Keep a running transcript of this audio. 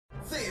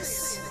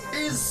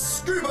is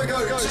Scuba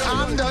Goat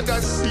Under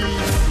the Sea,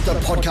 the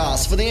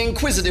podcast for the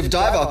inquisitive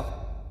diver.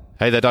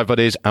 Hey there, dive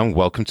buddies, and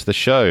welcome to the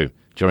show.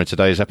 During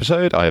today's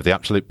episode, I have the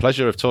absolute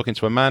pleasure of talking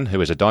to a man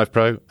who is a dive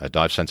pro, a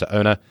dive centre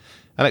owner,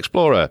 an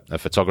explorer, a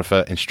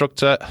photographer,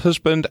 instructor,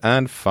 husband,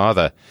 and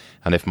father.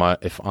 And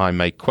if I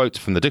may quote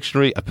from the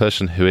dictionary, a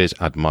person who is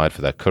admired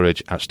for their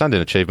courage, outstanding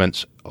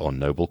achievements, or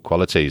noble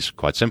qualities.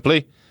 Quite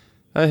simply,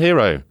 a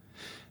hero.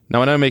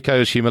 Now, I know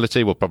Mikko's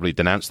humility will probably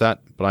denounce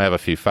that, but I have a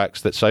few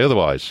facts that say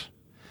otherwise.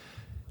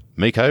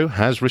 Mikko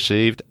has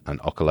received an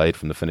accolade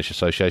from the Finnish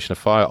Association of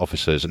Fire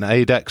Officers, an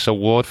ADEX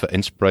Award for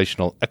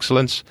Inspirational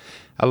Excellence,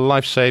 a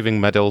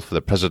life-saving medal for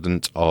the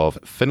President of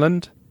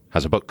Finland,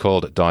 has a book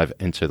called Dive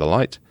Into the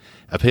Light,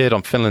 appeared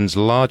on Finland's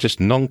largest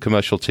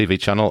non-commercial TV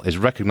channel, is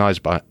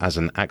recognised as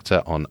an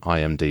actor on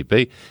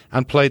IMDb,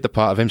 and played the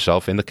part of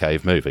himself in the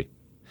Cave movie.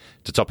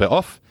 To top it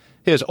off,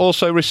 he has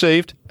also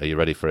received, are you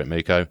ready for it,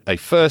 Mikko, a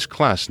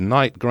first-class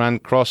Knight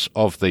Grand Cross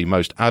of the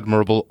Most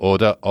Admirable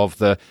Order of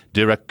the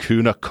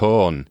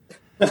Dirakunakorn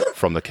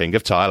from the King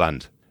of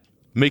Thailand.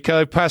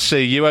 Mikko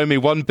Passi, you owe me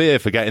one beer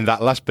for getting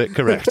that last bit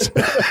correct.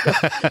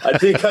 I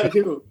think I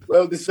do.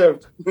 Well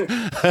deserved.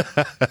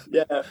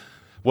 Yeah.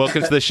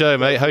 Welcome to the show,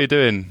 mate. How you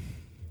doing?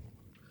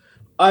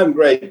 I'm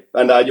great.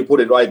 And you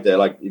put it right there.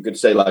 Like you could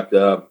say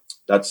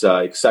that's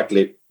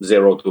exactly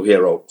 0 to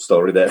hero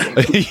story there.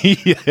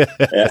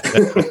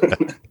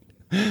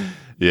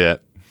 Yeah.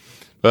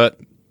 But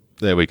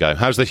there we go.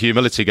 How's the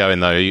humility going,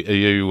 though?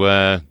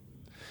 Are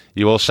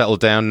you all settled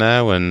down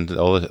now, and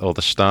all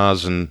the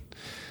stars and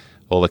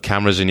all the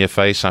cameras in your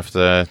face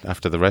after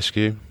the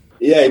rescue?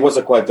 Yeah, it was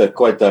quite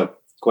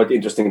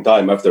interesting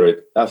time after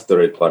it.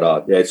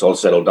 But it's all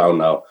settled down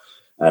now,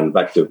 and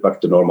back to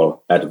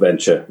normal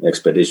adventure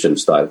expedition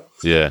style.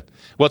 Yeah.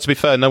 Well, to be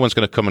fair, no one's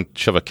going to come and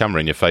shove a camera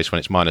in your face when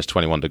it's minus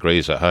 21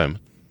 degrees at home.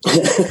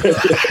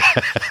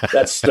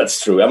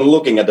 That's true. I'm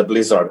looking at the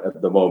blizzard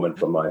at the moment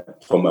from my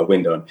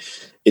window. And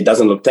it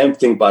doesn't look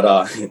tempting, but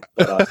I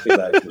feel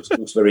like it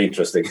looks very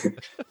interesting.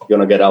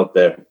 Gonna get out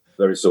there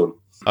very soon.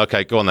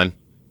 Okay, go on then.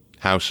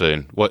 How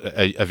soon? What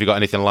have you got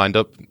anything lined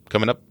up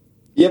coming up?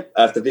 Yep.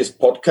 After this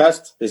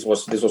podcast, this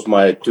was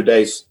my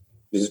today's.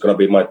 This is gonna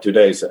be my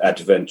today's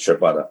adventure,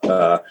 but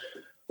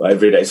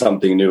every day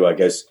something new, I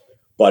guess.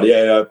 But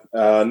yeah,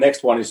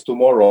 next one is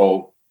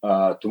tomorrow.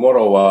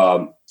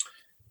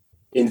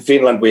 In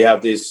Finland, we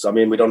have this. I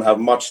mean, we don't have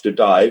much to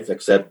dive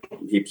except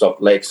heaps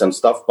of lakes and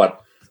stuff. But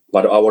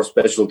our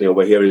specialty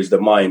over here is the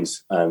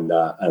mines. And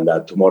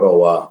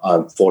tomorrow,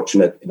 I'm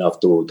fortunate enough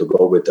to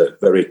go with a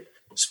very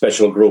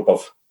special group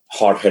of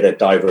hard-headed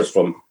divers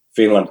from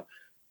Finland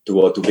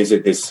to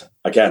visit this.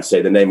 I can't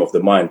say the name of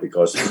the mine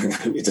because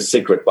it's a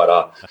secret.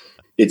 But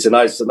it's a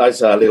nice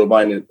little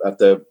mine at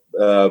the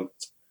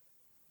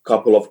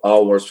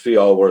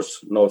few hours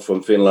north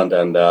from Finland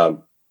and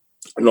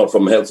not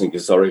from Helsinki.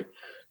 Sorry.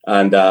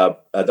 And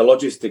the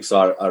logistics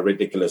are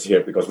ridiculous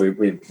here because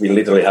we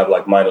literally have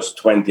like minus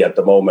 20 at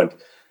the moment,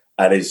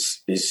 and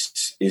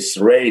it's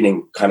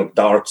raining kind of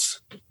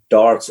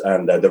darts,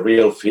 and the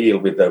real feel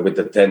with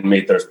the 10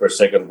 meters per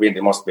second wind,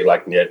 it must be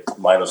like near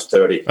minus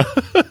 30.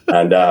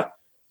 And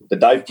the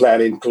dive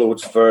plan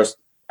includes first,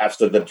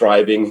 after the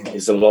driving,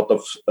 is a lot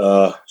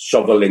of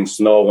shoveling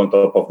snow on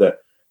top of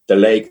the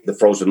lake, the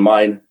frozen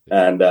mine,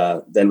 and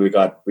then we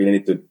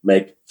need to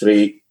make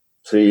three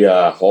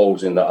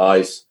holes in the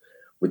ice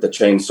with the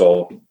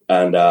chainsaw,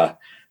 and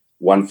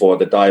one for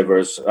the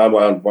divers,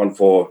 one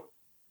for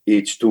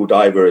each two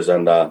divers,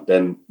 and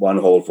then one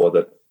hole for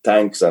the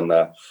tanks, and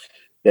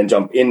then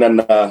jump in, and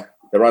the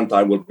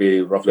runtime will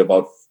be roughly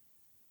about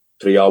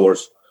 3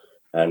 hours,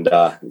 and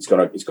it's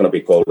gonna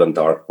be cold and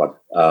dark,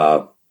 but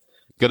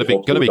gonna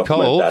be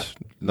cold.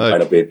 No,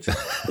 kind of bit.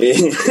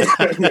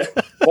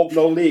 Hope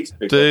no leaks,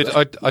 dude.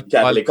 I can't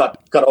really cut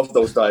off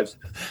those dives.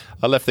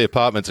 I left the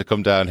apartment to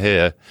come down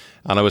here,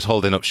 and I was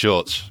holding up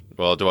shorts.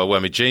 Well, do I wear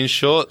my jeans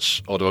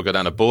shorts or do I go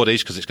down to boardies?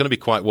 Because it's going to be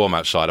quite warm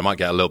outside. I might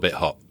get a little bit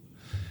hot.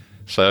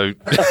 So,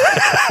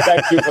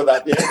 thank you for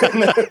that.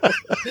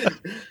 Yeah.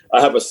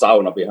 I have a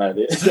sauna behind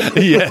it.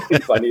 Yeah,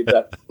 if I need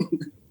that.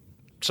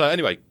 So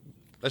anyway,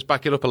 let's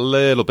back it up a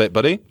little bit,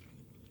 buddy.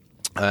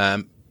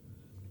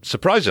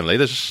 Surprisingly,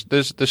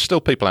 there's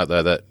still people out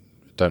there that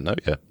don't know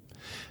you.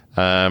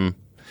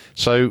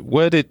 So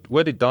where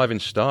did diving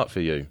start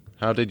for you?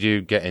 How did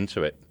you get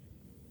into it?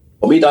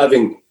 For me,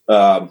 diving.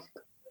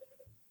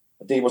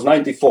 I think it was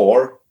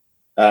 94,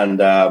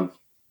 and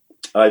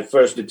I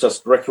first did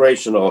just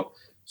recreational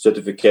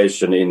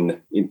certification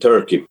in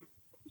Turkey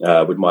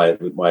with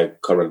my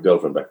current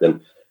girlfriend back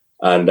then,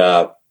 and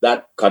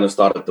that kind of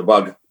started the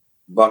bug.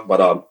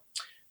 But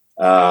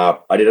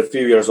I did a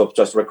few years of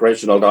just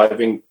recreational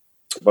diving,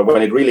 but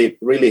when it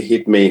really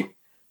hit me,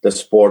 the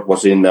sport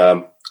was in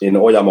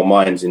Ojamo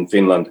mines in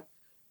Finland. A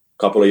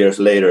couple of years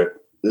later,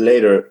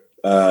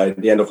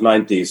 at the end of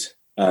 90s,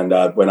 and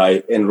when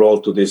I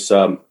enrolled to this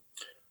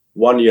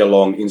 1 year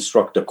long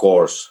instructor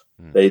course.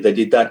 They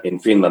did that in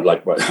Finland.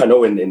 Like I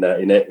know in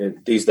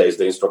these days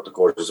the instructor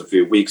course is a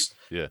few weeks.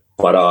 Yeah.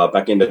 But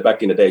back in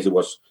the days it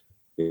was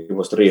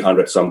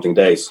 300 something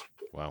days.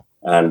 Wow.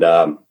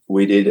 and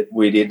we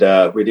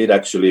did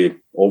actually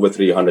over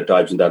 300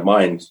 dives in that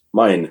mine,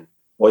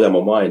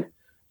 Ojamo mine,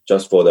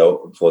 just for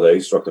the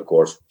instructor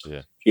course.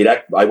 Yeah.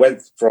 I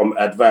went from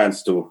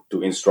advanced to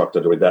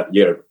instructor with that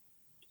year,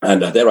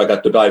 and there I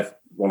got to dive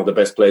one of the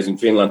best places in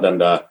Finland,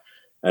 and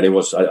it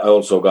was. I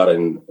also fell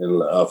in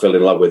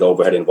love with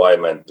overhead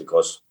environment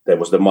because there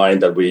was the mine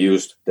that we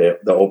used the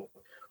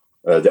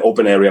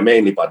open area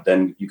mainly, but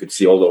then you could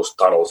see all those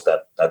tunnels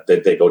that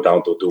they go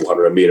down to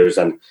 200 meters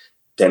and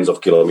tens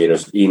of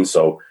kilometers in.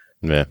 So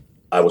yeah.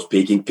 I was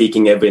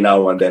peeking every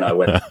now and then. I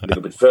went a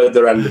little bit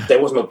further, and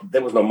there was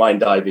no mine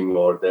diving,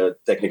 or the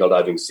technical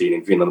diving scene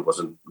in Finland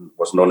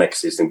was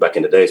non-existing back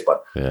in the days.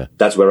 But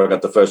that's where I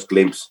got the first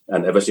glimpse,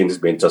 and ever since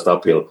it's been just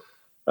uphill.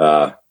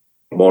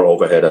 More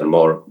overhead and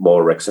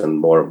more wrecks and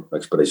more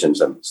expeditions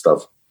and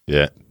stuff.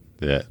 Yeah.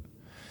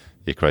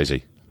 You're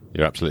crazy.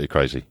 You're absolutely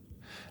crazy.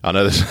 I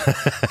know this.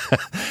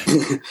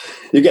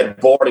 You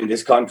get bored in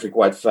this country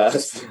quite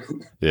fast.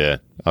 Yeah,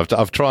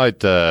 I've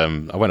tried.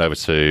 I went over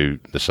to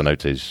the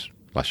Cenotes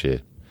last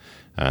year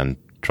and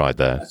tried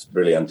there. That's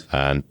brilliant.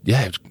 And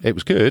yeah, it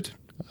was good.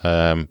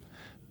 But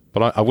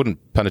I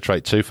wouldn't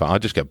penetrate too far.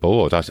 I'd just get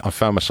bored. I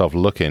found myself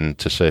looking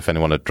to see if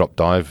anyone had dropped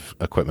dive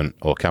equipment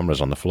or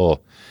cameras on the floor.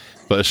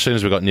 But as soon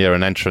as we got near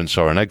an entrance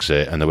or an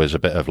exit and there was a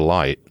bit of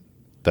light,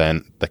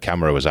 then the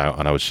camera was out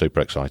and I was super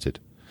excited.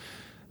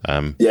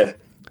 Yeah.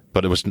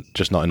 But it was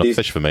just not enough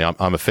fish for me.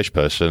 I'm a fish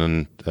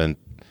person, and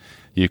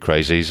you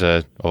crazies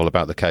are all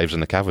about the caves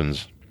and the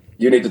caverns.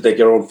 You need to take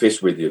your own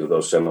fish with you to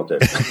those cenotes.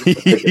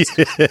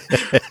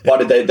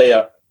 But they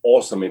are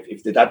awesome.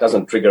 If that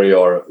doesn't trigger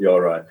your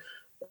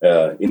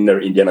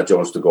inner Indiana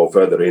Jones to go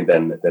further in,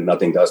 then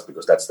nothing does,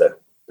 because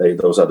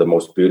those are the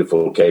most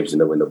beautiful caves in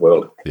the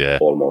world. Yeah,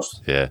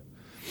 almost. Yeah,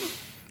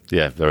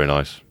 very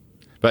nice.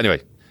 But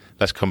anyway,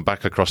 let's come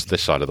back across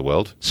this side of the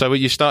world. So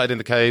you started in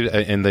the cave,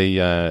 in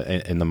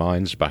the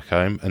mines back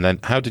home, and then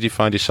how did you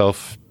find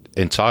yourself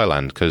in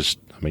Thailand? Because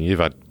I mean, you've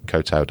had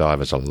Koh Tao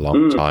divers a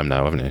long time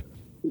now, haven't you?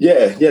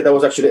 Yeah. That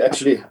was actually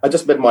I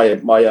just met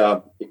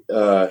my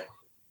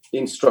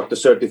instructor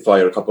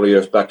certifier a couple of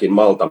years back in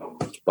Malta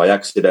by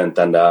accident,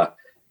 and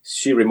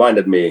she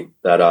reminded me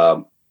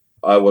that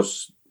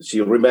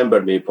she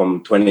remembered me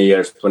from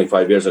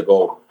 25 years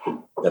ago,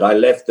 that I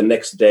left the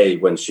next day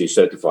when she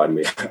certified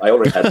me. I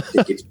already had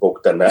tickets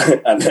booked and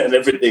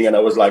everything, and I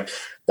was like,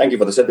 "Thank you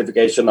for the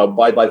certification. Now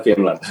bye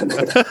Finland."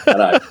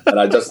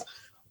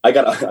 I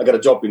got a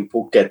job in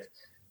Phuket.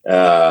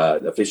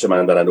 The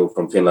fisherman that I knew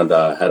from Finland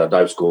had a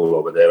dive school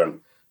over there,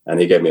 and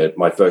he gave me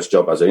my first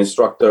job as an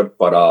instructor.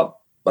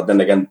 But then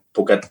again,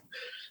 Phuket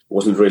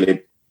wasn't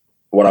really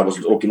what I was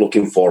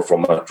looking for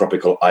from a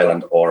tropical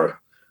island or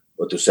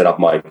to set up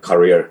my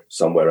career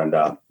somewhere. And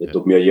it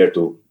took me a year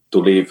to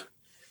leave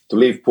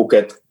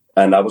Phuket.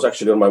 And I was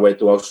actually on my way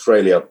to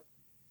Australia.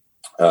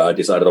 I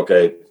decided,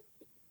 okay,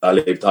 I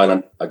leave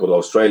Thailand, I go to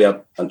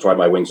Australia and try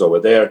my wings over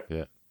there.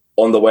 Yeah.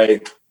 On the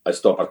way, I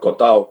stopped at Koh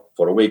Tao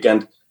for a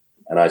weekend,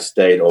 and I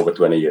stayed over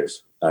 20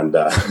 years. And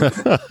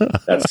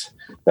that's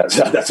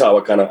how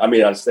I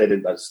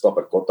stopped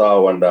at Koh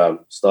Tao and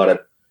started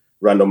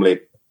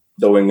randomly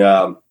doing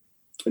the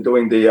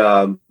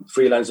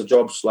freelancer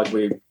jobs like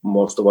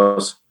most of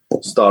us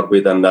start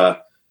with, and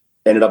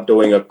ended up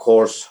doing a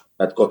course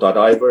at Koh Tao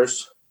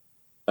Divers,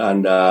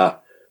 and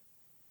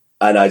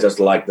I just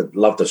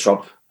loved the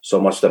shop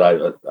so much that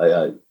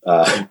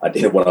I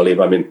didn't want to leave.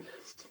 I mean,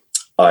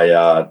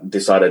 I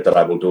decided that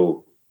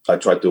I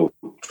tried to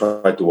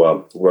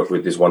work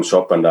with this one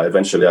shop, and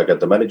eventually I got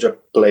the manager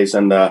place.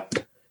 And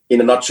in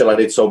a nutshell, I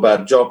did so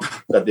bad job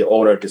that the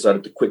owner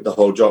decided to quit the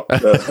whole shop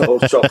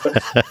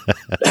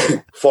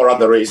for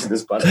other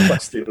reasons, but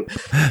still.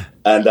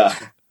 And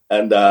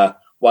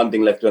one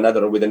thing led to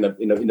another. Within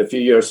a few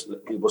years,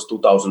 it was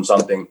 2000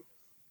 something,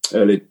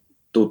 early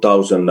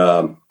 2000.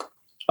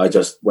 I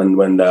just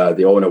when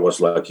the owner was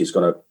like, he's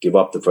gonna give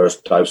up the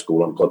first dive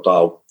school on Koh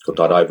Tao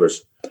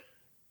Divers,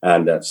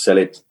 and sell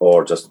it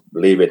or just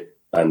leave it.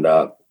 And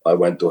I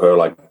went to her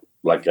like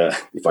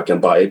if I can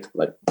buy it,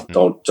 like,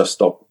 don't just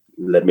stop,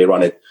 let me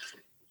run it,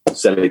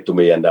 sell it to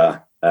me.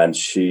 And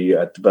she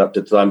at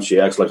the time she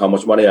asked like how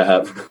much money I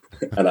have,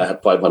 and I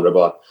had 500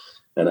 baht,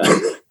 and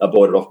I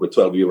bought it off with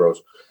 12 euros.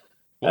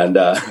 And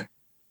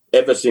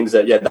ever since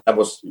that,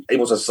 it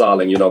was a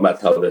Saling, you know,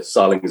 Matt, how the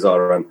Salings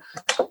are,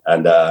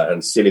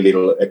 and silly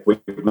little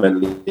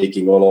equipment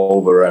leaking all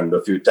over, and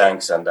a few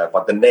tanks, and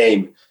but the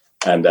name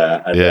and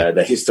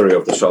the history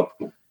of the shop.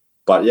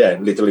 But yeah,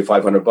 literally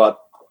 500 baht.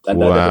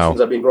 And ever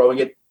since I've been growing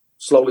it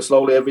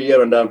slowly every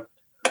year, and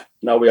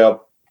now we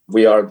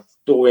are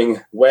doing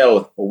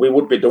well, or we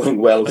would be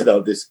doing well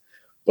without this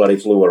bloody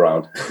flu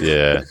around.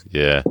 Yeah.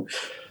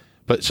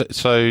 But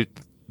so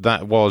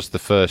that was the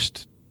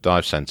first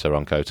dive centre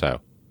on Koh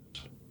Tao?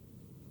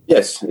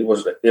 Yes, it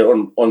was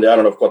on the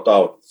island of Koh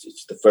Tao.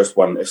 It's the first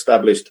one,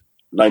 established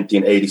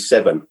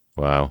 1987.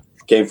 Wow.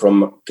 Came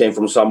from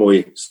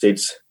Samui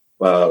STIDS.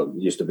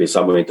 Used to be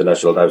Samui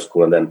International Dive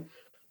School, and then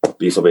a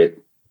piece of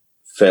it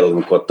fell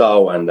in Koh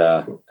Tao, and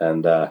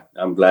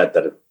I'm glad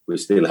that we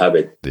still have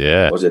it.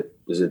 Yeah. Is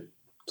it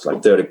it's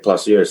like 30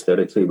 plus years,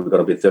 33. We're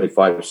going to be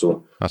 35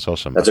 soon. That's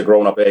awesome. That's a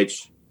grown-up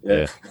age.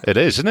 Yeah, it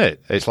is, isn't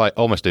it? It's like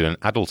almost doing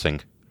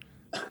adulting.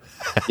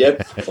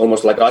 Yep,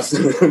 almost like us.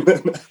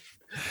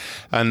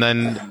 And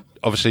then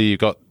obviously you've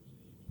got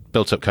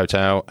built up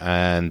Kotao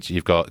and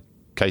you've got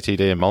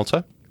KTD in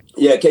Malta.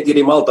 Yeah,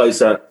 KTD Malta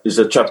is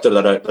a chapter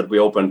that we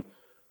opened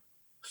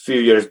a few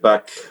years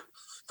back,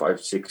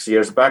 5-6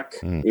 years back.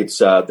 It's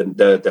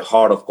the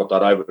heart of Kota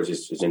Divers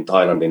is in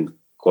Thailand, in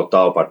Koh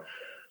Tao,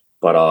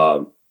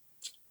 but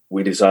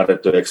we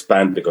decided to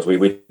expand because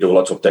we do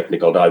lots of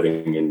technical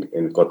diving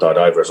in Kota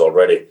Divers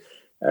already,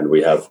 and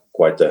we have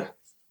quite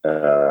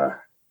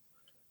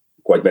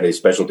many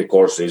specialty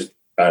courses.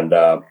 And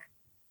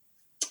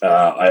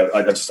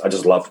I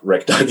just love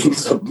wreck diving.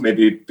 So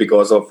maybe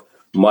because of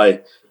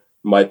my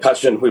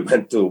passion, we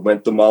went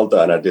to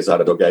Malta, and I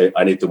decided, okay,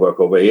 I need to work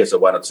over here, so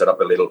why not set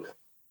up a little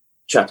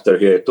chapter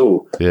here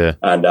too? Yeah,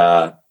 and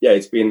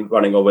it's been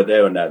running over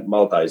there, and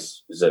Malta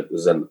is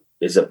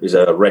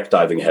a wreck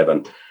diving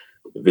heaven.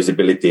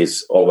 Visibility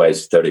is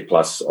always 30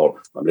 plus,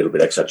 or I'm a little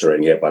bit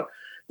exaggerating here, but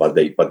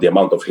the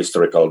amount of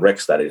historical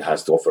wrecks that it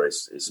has to offer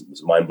is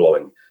mind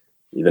blowing.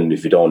 Even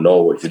if you don't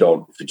know, if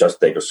you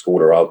just take a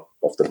scooter out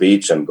of the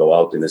beach and go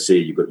out in the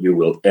sea, you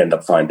will end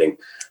up finding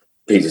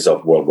pieces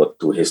of World War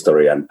II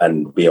history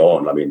and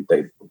beyond. I mean,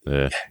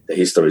 the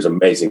history is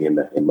amazing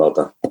in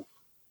Malta.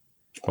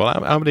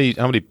 Well, how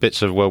many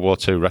bits of World War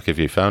II wreck have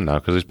you found now?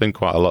 Because there's been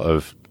quite a lot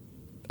of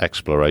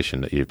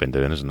exploration that you've been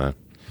doing, isn't there?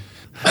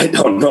 I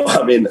don't know.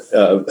 I mean,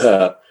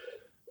 I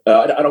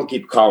don't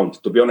keep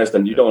count, to be honest.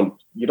 And you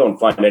don't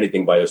find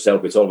anything by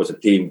yourself. It's always a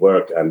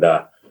teamwork. And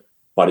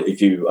but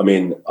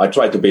I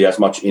try to be as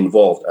much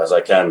involved as I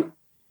can,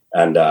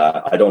 and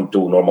I don't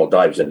do normal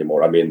dives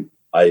anymore. I mean,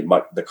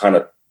 the kind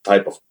of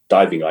type of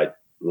diving I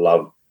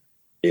love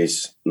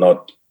is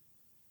not.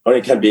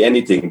 It can be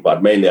anything,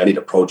 but mainly I need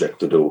a project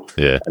to do,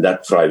 and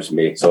that drives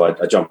me. So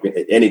I jump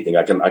in anything.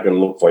 I can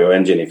look for your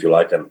engine if you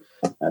like, and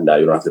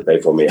you don't have to pay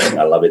for me.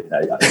 I love it.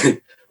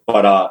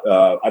 But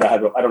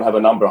I don't have a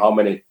number how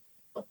many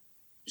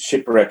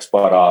shipwrecks,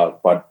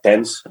 but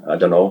tens. I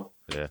don't know.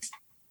 Yeah.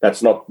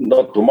 That's not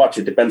too much.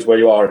 It depends where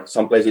you are.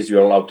 Some places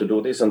you're allowed to do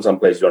this, and some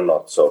places you're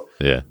not. So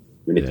you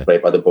need to play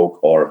by the book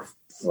or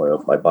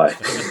bye-bye.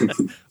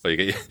 Well,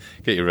 you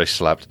get your wrist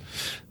slapped.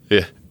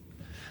 Yeah.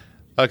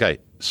 Okay,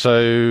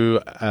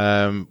 so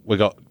we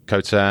got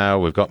Koh Tao,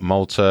 we've got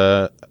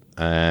Malta,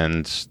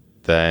 and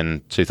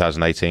then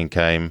 2018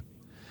 came,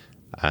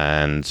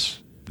 and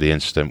the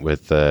incident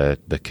with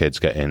the kids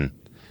getting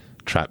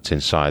trapped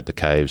inside the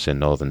caves in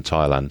northern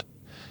Thailand.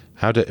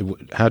 How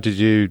did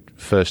you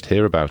first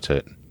hear about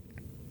it?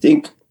 I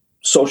think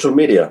social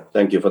media.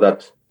 Thank you for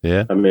that.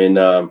 Yeah. I mean,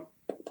 the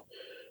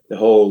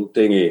whole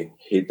thingy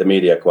hit the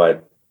media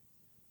quite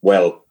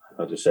well,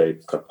 how to say,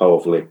 quite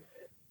powerfully.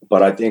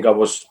 But I think I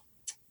was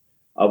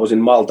in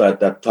Malta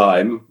at that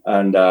time,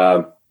 and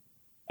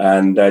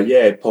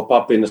it popped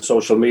up in the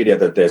social media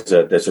that there's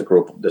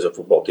a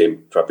football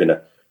team trapped in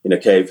a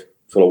cave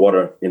full of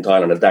water in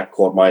Thailand, and that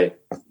caught my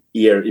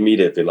ear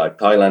immediately. Like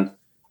Thailand,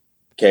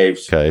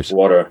 caves,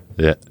 water,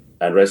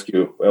 and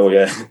rescue. Oh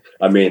yeah,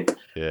 I mean,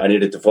 I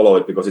needed to follow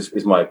it because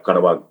it's my kind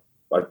of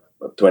like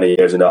 20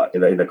 years in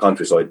the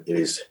country, so it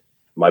is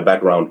my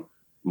background,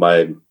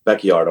 my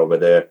backyard over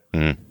there.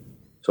 Mm.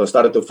 So I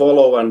started to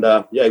follow, and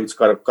it's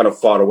kind of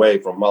far away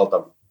from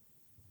Malta,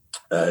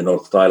 in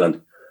North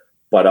Thailand.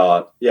 But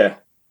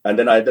and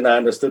then I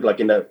understood,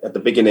 like at the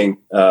beginning,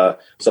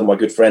 some of my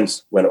good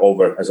friends went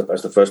over as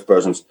the first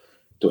persons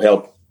to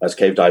help as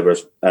cave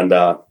divers, and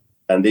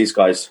these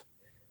guys,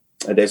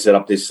 they set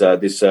up this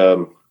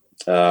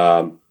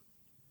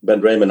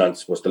Ben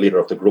Raymond was the leader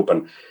of the group,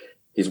 and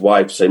his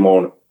wife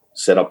Simone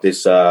set up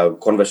this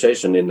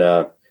conversation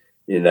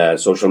in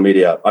social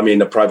media. I mean,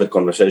 a private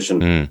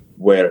conversation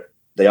where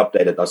they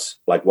updated us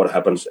like what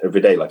happens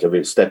every day, like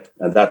every step,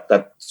 and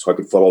that so I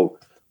could follow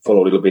a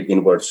little bit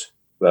inwards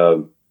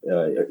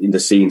in the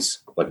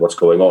scenes, like what's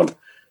going on.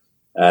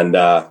 And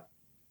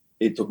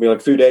it took me like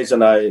a few days,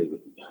 and I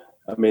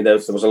mean there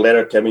was a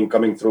letter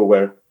coming through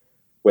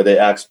where they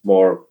asked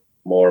more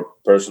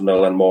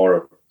personnel and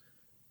more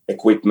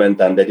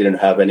equipment, and they didn't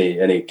have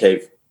any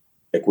cave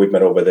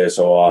equipment over there.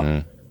 So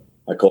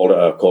I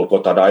called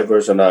Kota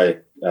Divers, and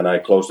I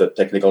closed the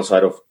technical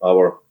side of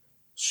our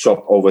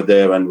shop over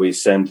there, and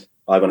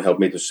Ivan helped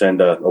me to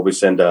send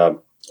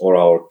all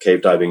our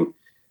cave diving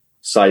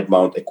side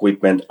mount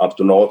equipment up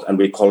to north, and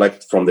we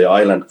collect from the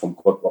island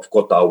of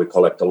Koh Tao. We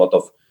collect a lot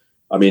of,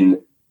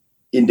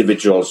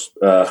 individuals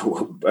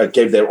who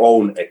gave their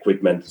own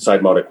equipment,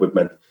 side mount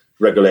equipment,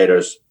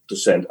 regulators to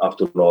send up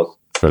to north.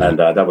 Brilliant.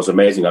 And that was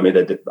amazing. I mean,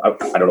 I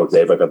don't know if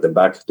they ever got them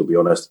back, to be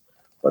honest,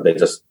 but they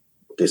just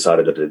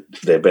decided that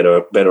they're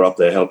better up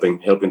there helping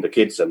the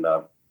kids. Then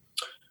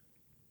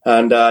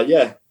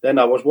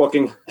I was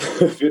walking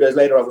a few days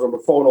later. I was on the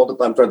phone all the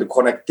time trying to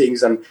connect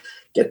things and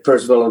get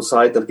personnel on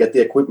site and get the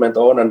equipment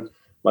on. And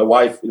my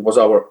wife, it was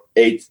our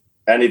 8th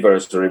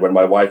anniversary when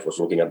my wife was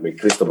looking at me.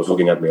 Krista was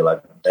looking at me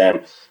like,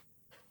 damn,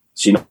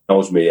 she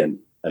knows me. And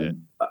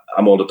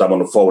I'm all the time on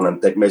the phone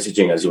and take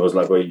messaging, and she was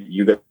like, well,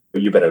 you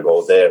better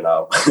go there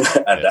now.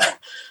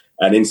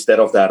 And instead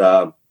of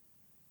that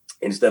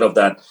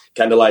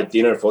candlelight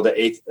dinner for the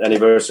 8th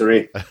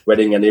anniversary,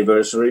 wedding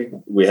anniversary,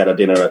 we had a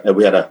dinner.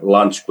 We had a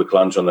quick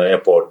lunch on the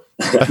airport.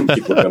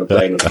 People were going to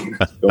plane and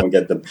go and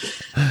get them.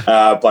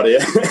 But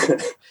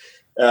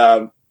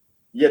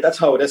yeah, that's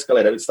how it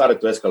escalated. It started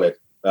to escalate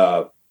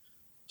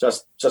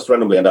just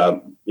randomly. And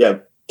I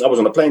was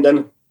on the plane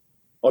then.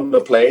 On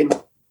the plane,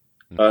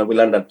 we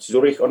landed at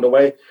Zurich on the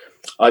way.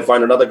 I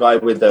find another guy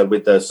with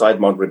the side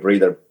mount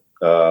rebreather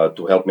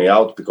to help me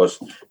out, because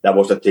that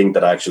was the thing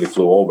that I actually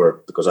flew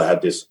over, because I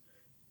had this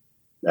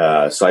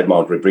side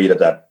mount rebreather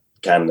that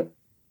can,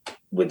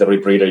 with the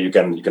rebreather you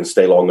can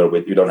stay longer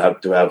with. You don't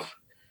have to have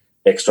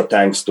extra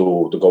tanks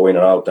to go in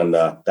and out, and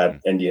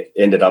that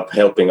ended up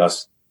helping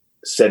us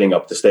setting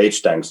up the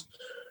stage tanks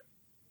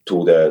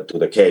to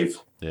the cave.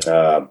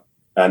 Yeah.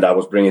 And I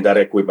was bringing that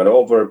equipment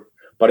over.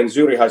 But in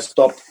Zurich, I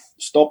stopped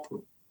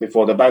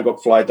before the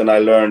Bangkok flight, and I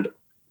learned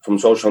from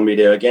social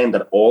media again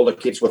that all the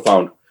kids were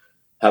found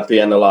happy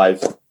and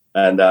alive.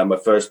 And my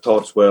first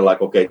thoughts were like,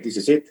 okay, this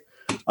is it.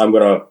 I'm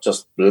going to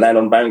just land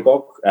on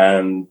Bangkok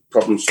and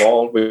problem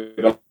solved.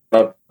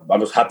 I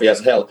was happy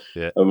as hell.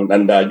 Yeah.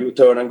 And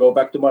U-turn and go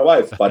back to my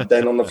wife. But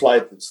then on the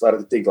flight, I started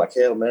to think like,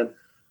 hell, man,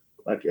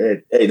 like,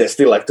 hey, there's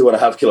still like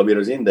 2.5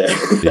 kilometers in there.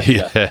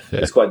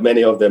 There's quite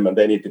many of them, and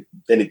they need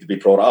to be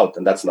brought out.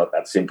 And that's not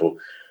that simple.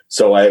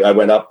 So I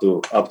went up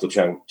to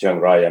Chiang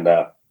Rai, and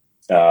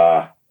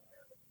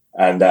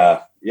then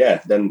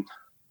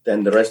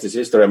the rest is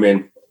history. I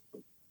mean,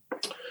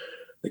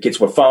 the kids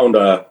were found,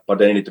 but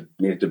they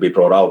needed to be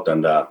brought out,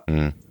 and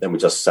then we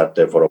just sat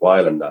there for a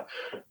while. And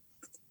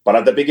but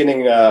at the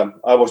beginning,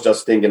 I was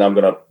just thinking, I'm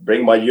gonna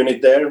bring my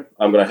unit there.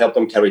 I'm gonna help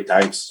them carry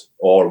tanks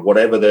or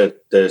whatever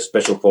the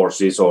special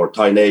forces or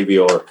Thai Navy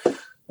or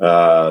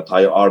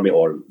Thai Army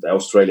or the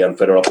Australian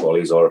Federal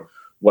Police or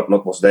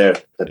whatnot was there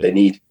that they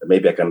need.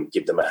 Maybe I can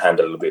give them a hand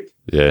a little bit.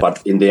 Yeah.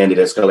 But in the end, it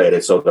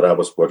escalated so that I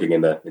was working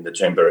in the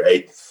chamber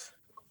 8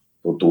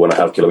 to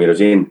 2.5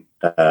 kilometers in,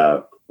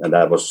 and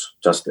that was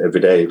just every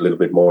day a little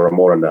bit more and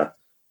more, and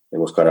it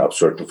was kind of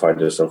absurd to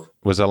find yourself.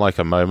 Was there like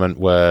a moment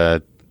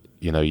where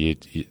you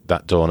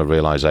that dawn of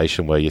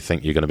realization where you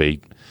think you're going to be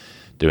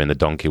doing the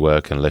donkey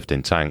work and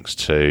lifting tanks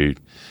to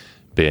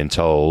being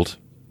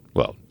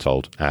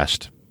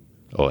asked,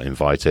 or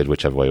invited,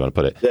 whichever way you want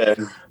to put it,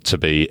 to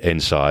be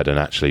inside and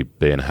actually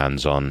being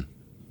hands-on?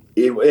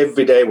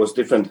 Every day was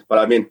different. But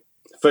I mean,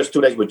 first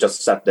 2 days we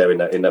just sat there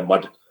in the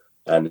mud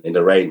and in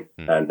the rain,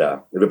 and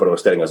everybody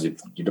was telling us, we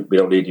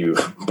don't need you.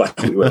 But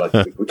we were like,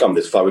 we come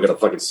this far, we're going to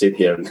fucking sit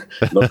here and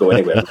not go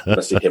anywhere. We're going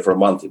to sit here for a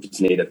month if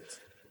it's needed.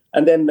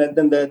 And then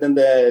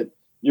the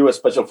U.S.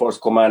 Special Force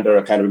Commander,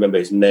 I can't remember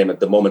his name at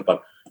the moment,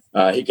 but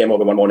he came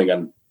over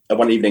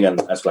one evening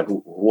and asked, like,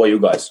 who are you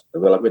guys?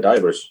 And we're like, we're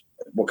divers.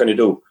 What can you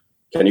do?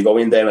 Can you go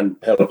in there and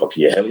help?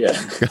 Okay, hell yeah.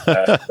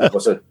 That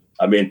was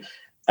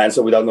and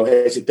so without no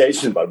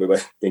hesitation, but we were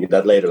thinking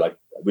that later, like,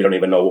 we don't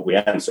even know what we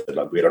answered.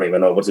 Like, we don't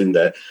even know what's in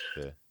there.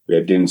 Yeah.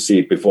 We didn't see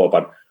it before.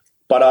 But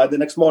the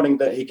next morning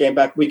that he came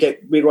back, we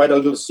write a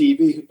little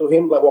CV to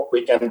him, like what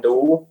we can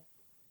do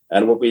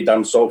and what we've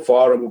done so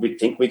far and what we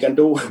think we can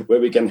do, where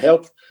we can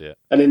help. Yeah.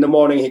 And in the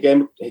morning, he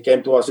came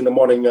to us in the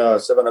morning,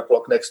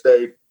 7:00 next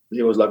day.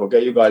 He was like, okay,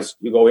 you guys,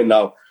 you go in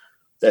now.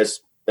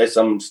 There's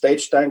some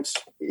stage tanks.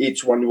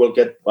 Each one you will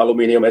get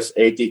aluminium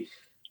S80,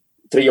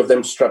 3 of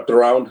them strapped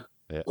around.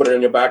 Yeah. Put it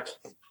on your back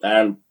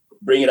and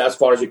bring it as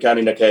far as you can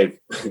in the cave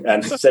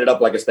and set it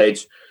up like a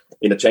stage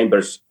in the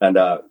chambers. And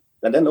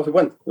then off we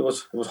went. It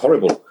was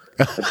horrible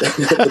at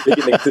the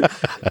beginning.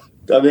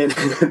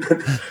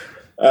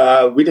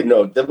 We didn't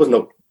know.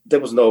 There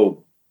was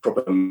no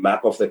proper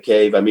map of the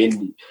cave. I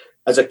mean,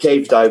 as a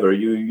cave diver,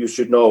 you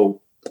should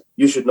know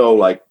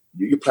like.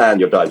 You plan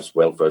your dives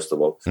well. First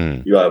of all,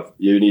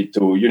 you need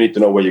to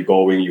know where you're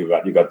going. You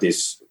got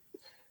this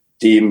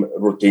team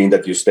routine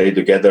that you stay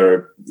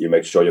together. You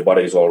make sure your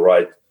body is all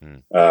right.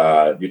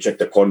 You check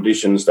the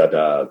conditions that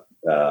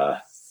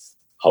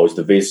how is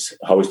the vis,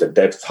 how is the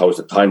depth, how is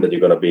the time that you're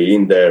going to be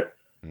in there.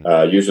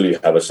 Usually you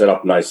have a set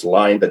up nice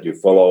line that you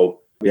follow.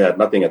 We had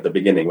nothing at the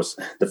beginning.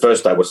 The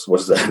first time was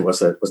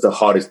the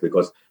hardest,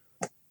 because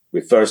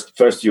we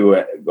first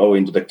you go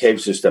into the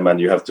cave system and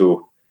you have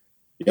to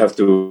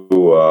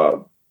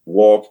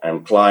walk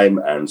and climb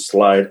and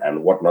slide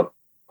and whatnot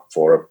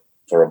for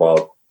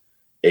about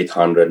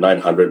 800,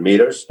 900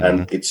 meters.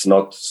 And it's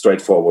not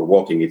straightforward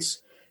walking.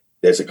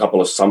 There's a couple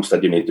of sumps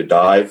that you need to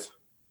dive,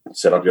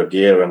 set up your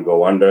gear and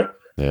go under.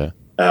 Yeah.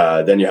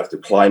 Then you have to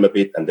climb a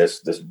bit. And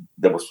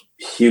there was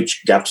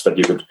huge gaps that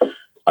you could,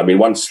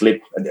 one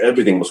slip and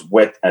everything was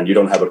wet and you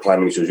don't have a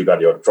climbing shoes. You got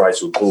your dry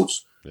suit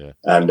boots. Yeah.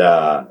 And,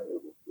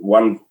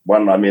 one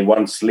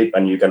slip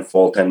and you can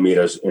fall 10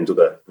 meters into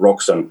the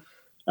rocks, and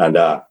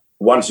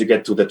once you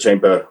get to the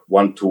chamber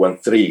 1, 2,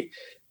 and 3,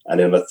 and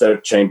in the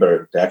third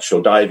chamber the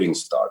actual diving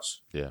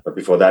starts. Yeah. But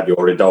before that you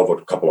already dove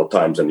a couple of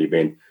times and you've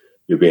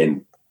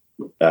been.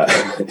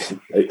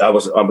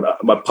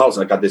 My pulse.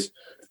 I got this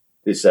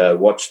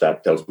watch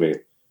that tells me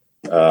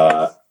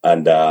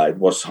and it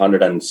was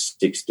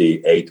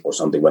 168 or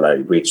something when I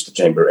reached the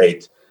chamber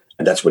 8,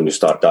 and that's when you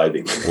start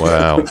diving.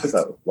 Wow!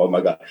 So, oh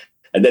my god!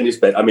 And then you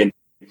spend. I mean,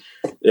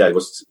 yeah, it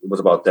was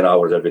about 10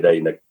 hours every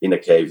day in a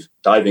cave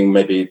diving,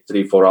 maybe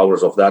 3-4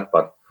 hours of that,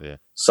 but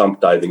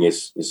sump diving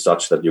is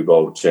such that you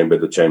go chamber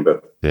to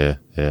chamber. Yeah.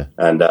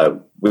 And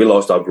we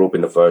lost our group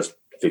in the first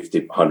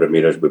 50, 100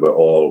 meters. We were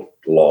all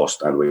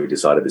lost, and we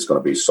decided it's going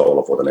to be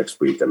solo for the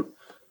next week. And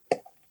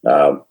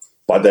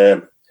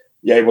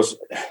it was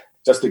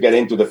just to get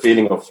into the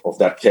feeling of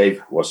that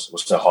cave was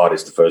the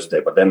hardest the first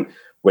day. But then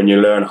when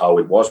you learn how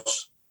it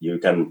was, you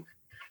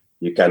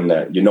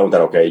know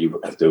that, okay,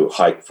 you have to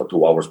hike for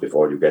 2 hours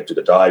before you get to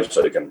the dive,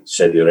 so you can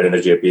save your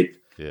energy a bit.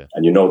 Yeah.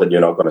 And you know that you're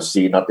not going to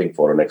see nothing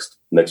for the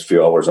next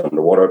few hours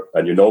underwater.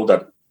 And you know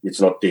that it's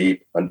not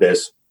deep, and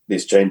there's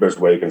these chambers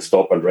where you can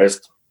stop and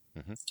rest.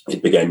 Mm-hmm.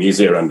 It became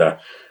easier, and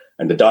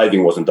the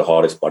diving wasn't the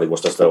hardest, but it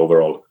was just the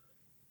overall,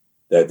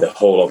 the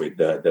whole of it,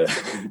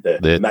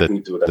 the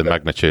magnitude. The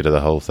magnitude of the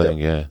whole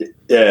thing, of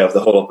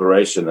the whole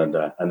operation. And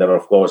then,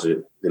 of course,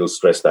 a little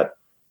stress that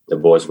the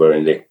boys were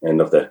in the end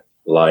of the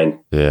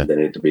line. Yeah. They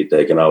need to be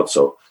taken out,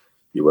 so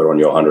you were on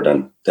your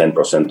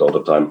 110% all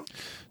the time.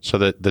 So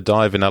the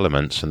diving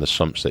elements and the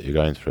sumps that you're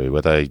going through,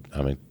 were they,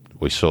 I mean,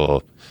 we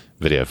saw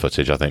video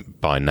footage. I think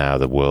by now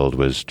the world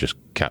was just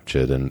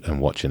captured and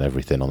watching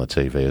everything on the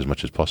TV as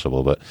much as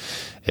possible, but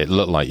it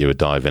looked like you were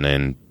diving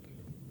in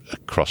a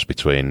cross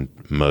between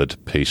mud,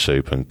 pea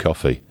soup and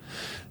coffee.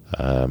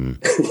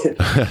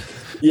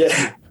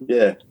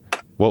 Yeah.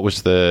 What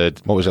was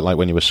it like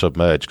when you were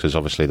submerged? Because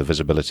obviously the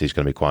visibility is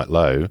going to be quite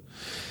low,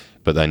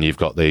 but then you've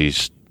got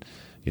these,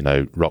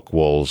 rock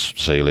walls,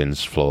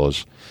 ceilings,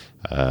 floors.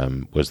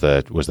 Was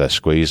there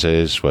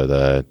squeezes? Were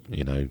there,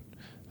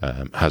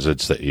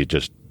 hazards that you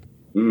just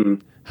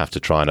have to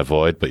try and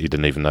avoid, but you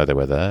didn't even know they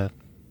were there?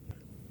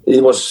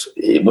 It was.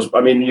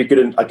 I mean,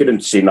 I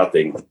couldn't see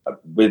nothing.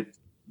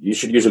 You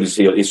should usually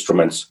see your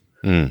instruments,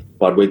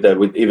 but with the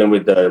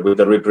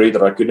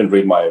rebreather, I couldn't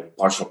read my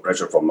partial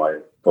pressure from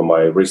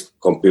my wrist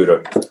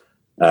computer,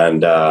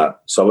 and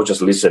so I was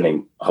just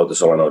listening how the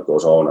solenoid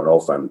goes on and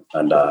off, and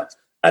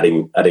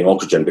adding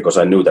oxygen, because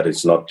I knew that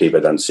it's not deeper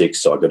than 6,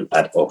 so I could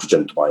add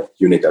oxygen to my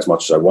unit as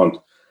much as I want.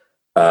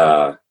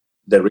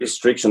 The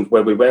restrictions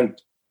where we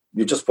went,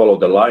 you just follow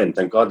the line.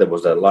 Thank God there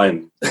was that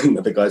line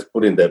that the guys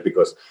put in there,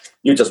 because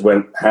you just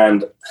went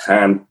hand,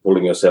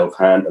 pulling yourself,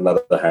 hand,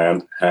 another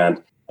hand,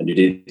 and you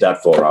did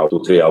that for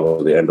 2-3 hours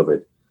to the end of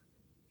it.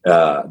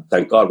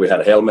 Thank God we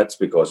had helmets,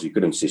 because you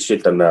couldn't see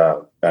shit, and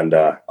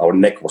our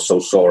neck was so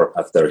sore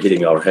after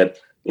hitting our head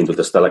into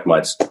the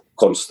stalagmites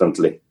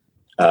constantly.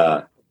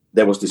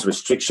 There was these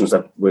restrictions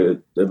that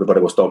everybody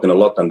was talking a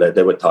lot, and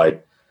they were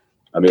tight.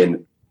 I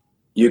mean,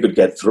 you could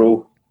get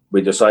through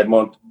with your side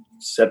mount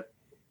set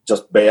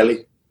just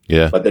barely.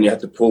 Yeah. But then you had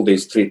to pull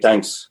these 3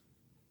 tanks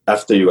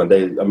after you, and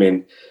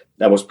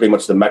that was pretty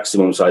much the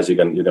maximum size you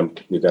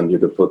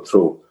could put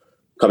through.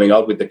 Coming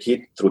out with the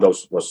kit through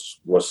those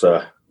was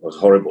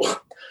horrible.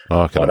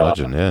 Oh, I can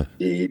imagine. Yeah.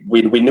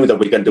 We knew that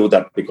we can do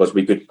that because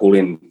we could pull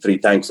in 3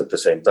 tanks at the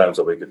same time,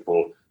 so we could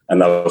pull,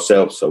 and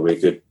ourselves, so we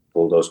could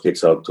pull those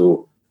kits out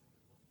too.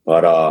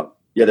 But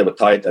they were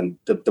tight, and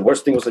the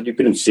worst thing was that you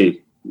couldn't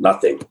see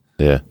nothing.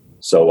 Yeah.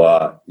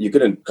 So you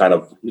couldn't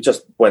you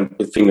just went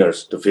with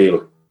fingers to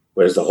feel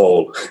where's the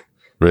hole.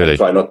 Really?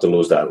 Try not to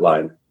lose that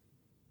line.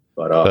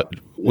 But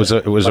was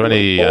there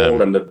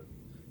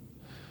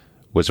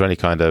any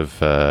kind of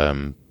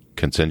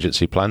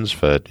contingency plans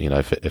for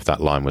if that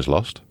line was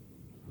lost,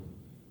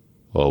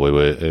 or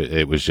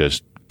it was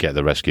just get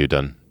the rescue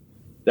done?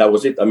 That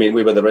was it. I mean,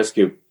 we were the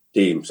rescue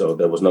team, so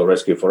there was no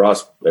rescue for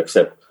us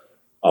except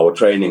our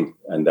training.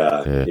 And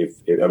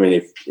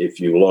if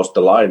you lost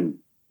the line,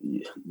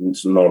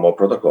 it's normal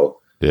protocol.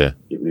 Yeah,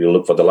 you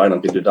look for the line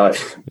until you die.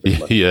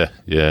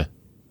 Yeah.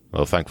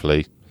 Well,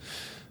 thankfully,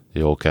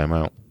 you all came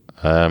out.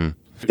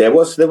 There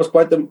was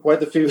quite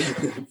a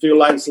few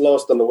lines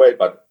lost on the way,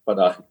 but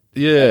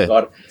yeah,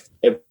 God,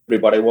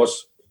 everybody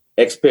was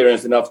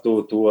experienced enough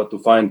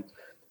to find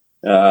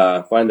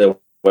their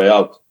way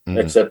out,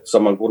 except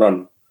Saman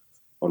Kuran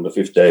on the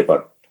 5th day.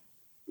 But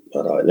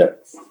yeah.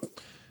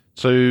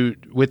 So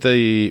with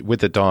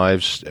the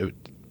dives,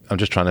 I'm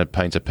just trying to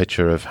paint a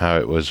picture of how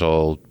it was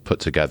all put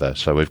together.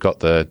 So we've got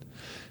the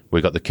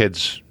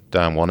kids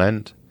down one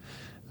end.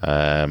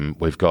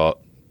 We've got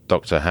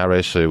Dr.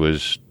 Harris, who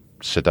was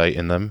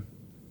sedating them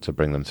to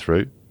bring them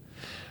through,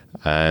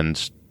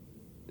 and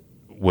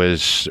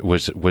was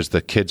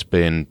the kids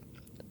being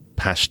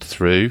passed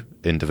through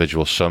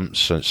individual sumps.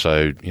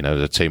 So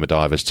the team of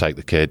divers take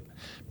the kid,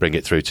 bring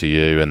it through to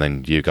you, and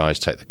then you guys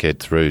take the kid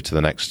through to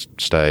the next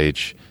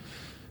stage.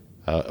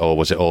 Or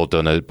was it all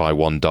done by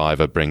one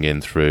diver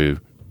bringing through,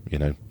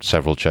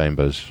 several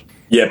chambers?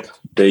 Yep.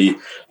 There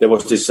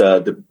was this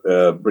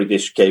the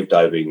British Cave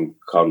Diving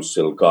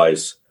Council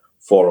guys,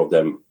 4 of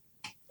them,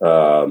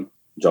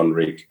 John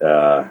Rick,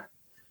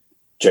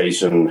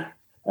 Jason,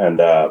 and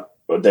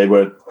they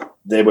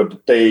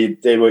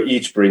were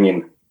each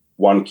bringing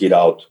one kid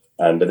out.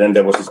 And then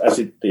there was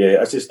the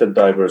assistant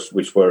divers,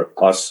 which were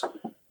us,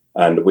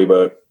 and we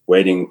were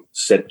waiting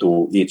set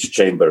to each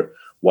chamber,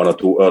 one or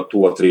two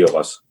or three of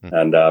us.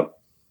 And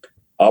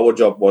our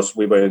job was,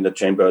 we were in the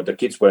chamber, the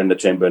kids were in the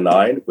chamber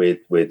 9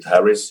 with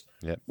Harris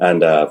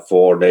and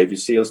 4 Navy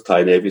SEALs,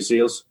 Thai Navy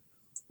SEAls,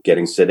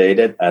 getting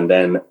sedated. And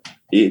then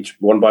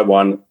one by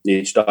one,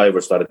 each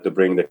diver started to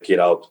bring the kid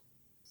out.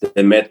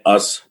 They met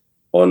us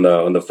on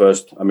the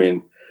first,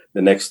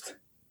 the next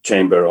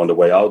chamber on the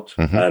way out.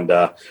 And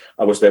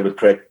I was there with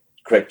Craig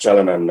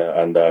Challen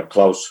and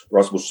Klaus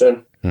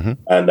Rasmussen.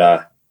 And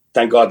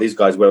thank God these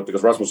guys were,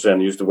 because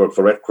Rasmussen used to work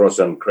for Red Cross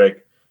and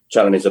Craig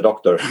Challen is a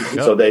doctor.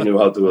 So they knew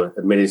how to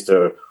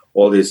administer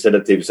all these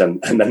sedatives,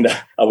 and then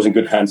I was in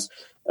good hands.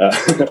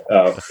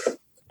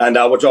 And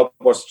our job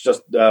was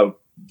just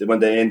when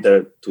they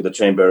entered to the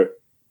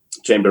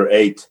chamber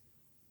 8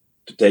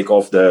 to take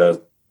off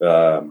the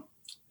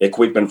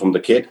equipment from the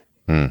kid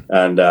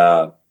and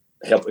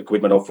help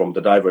equipment off from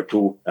the diver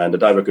too, and the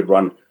diver could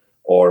run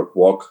or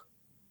walk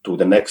to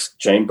the next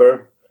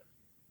chamber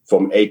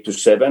from 8 to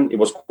 7. It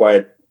was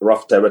quite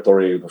rough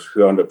territory. It was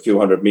a few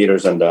hundred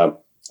meters, and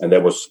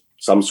there was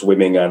some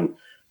swimming and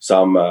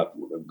some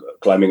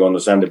climbing on the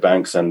sandy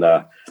banks, and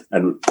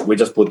we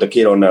just put the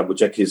kid on. We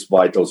check his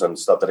vitals and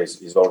stuff that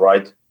he's all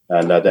right,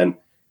 and then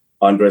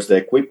undress the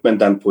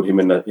equipment and put him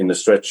in the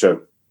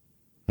stretcher,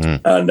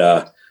 and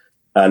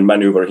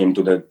maneuver him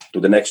to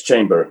the next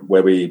chamber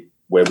where we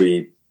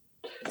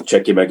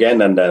check him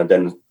again, and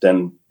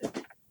then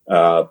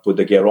put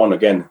the gear on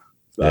again,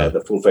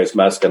 the full face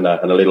mask and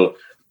a little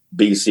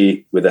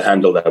BC with a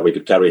handle that we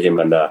could carry him,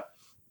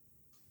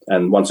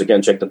 and once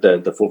again check that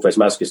the full face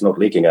mask is not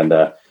leaking, and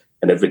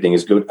everything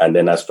is good. And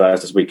then as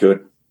fast as we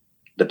could,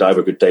 the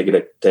diver could take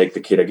the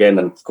kid again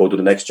and go to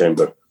the next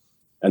chamber,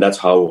 and that's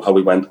how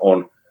we went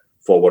on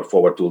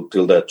forward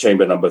till the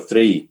chamber number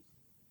 3,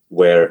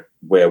 where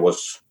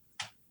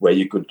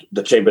you could,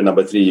 the chamber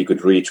number 3 you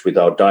could reach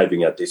without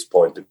diving at this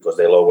point, because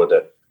they lower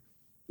the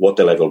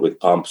water level with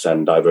pumps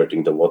and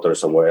diverting the water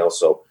somewhere else.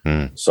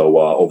 So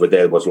over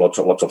there was lots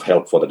of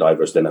help for the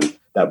divers then, and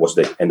that was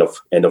the end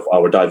of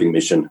our diving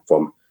mission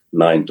from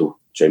 9 to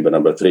chamber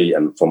number 3,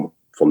 and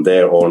from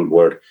there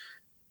onward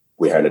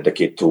we handed the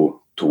kid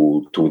to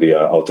the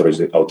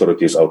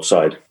authorities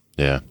outside.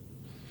 Yeah.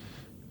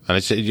 And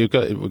we've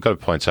got to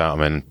point out,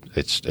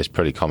 it's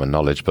pretty common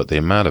knowledge, but the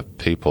amount of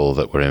people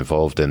that were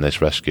involved in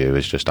this rescue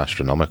is just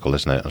astronomical,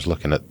 isn't it? I was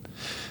looking at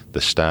the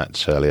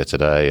stats earlier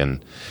today,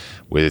 and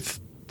with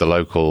the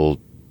local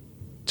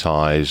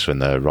Thais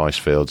and the rice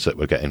fields that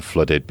were getting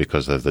flooded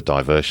because of the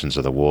diversions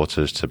of the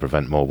waters to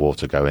prevent more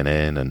water going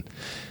in, and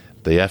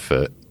the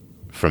effort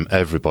from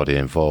everybody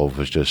involved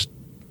was just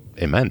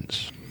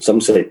immense. Some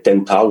say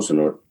 10,000,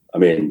 or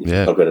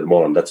calculated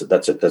more, and that's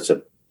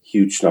a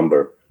huge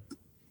number.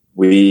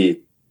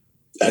 We,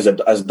 as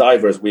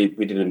divers, we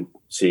didn't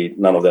see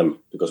none of them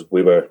because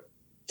we were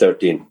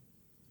 13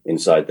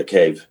 inside the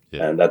cave,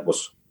 and that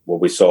was what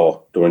we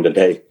saw during the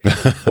day.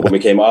 But when we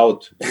came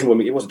out,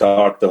 it was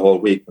dark the whole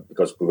week,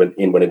 because we went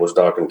in when it was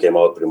dark and came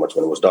out pretty much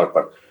when it was dark.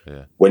 But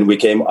when we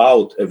came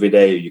out every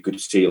day, you could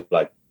see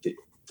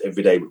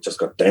every day we just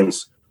got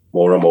dense,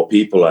 more and more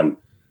people, and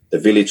the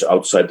village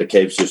outside the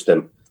cave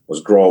system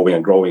was growing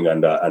and growing,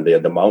 and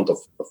the amount of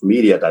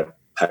media that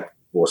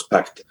was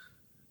packed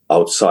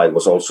outside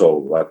was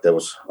also there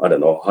was, I don't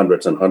know,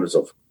 hundreds and hundreds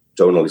of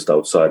journalists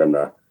outside, and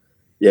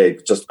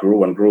it just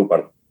grew and grew.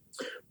 But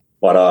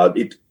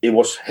it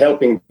was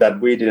helping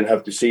that we didn't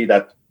have to see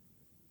that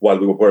while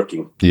we were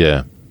working.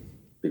 Yeah.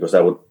 Because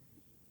that would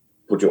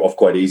put you off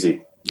quite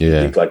easy. Yeah.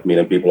 I think like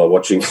million people are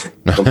watching.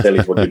 Don't tell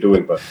you what you're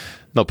doing, but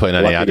not putting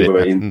any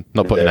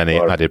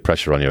added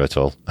pressure on you at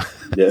all.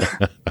 Yeah.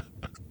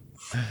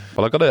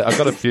 Well, I got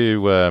a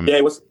few.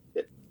 It was.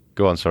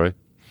 Go on. Sorry.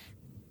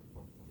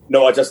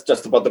 No,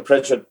 just about the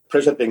pressure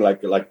thing.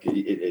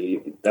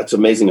 That's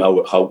amazing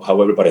how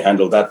everybody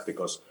handled that,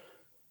 because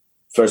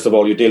first of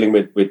all, you're dealing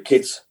with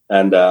kids,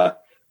 and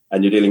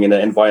you're dealing in an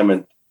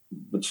environment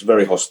which is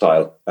very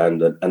hostile,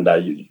 and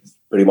you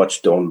pretty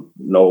much don't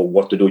know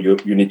what to do.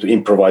 You need to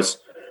improvise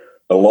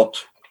a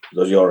lot,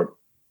 because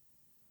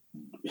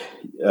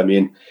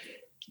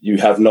you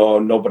have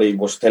nobody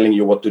was telling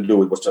you what to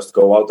do. It was just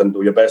go out and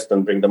do your best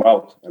and bring them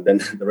out, and then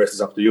the rest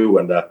is up to you.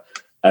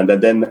 And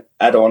then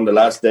add on the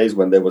last days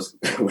when they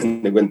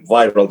went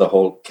viral, the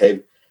whole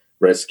cave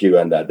rescue,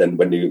 and then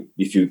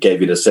if you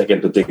gave it a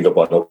second to think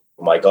about, oh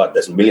my God,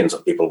 there's millions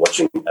of people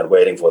watching and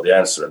waiting for the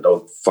answer, and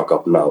don't fuck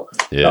up now.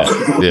 Yeah,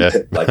 no.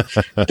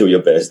 Yeah. Do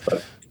your best.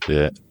 But,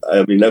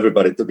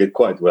 everybody took it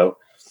quite well.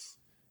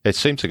 It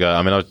seemed to go.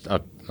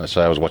 I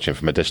say I was watching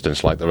from a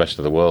distance like the rest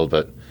of the world,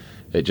 but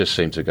it just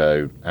seemed to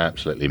go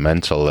absolutely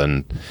mental.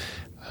 And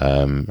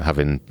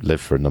having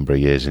lived for a number of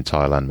years in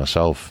Thailand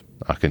myself,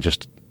 I can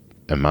just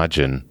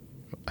imagine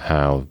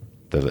how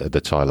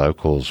the Thai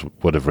locals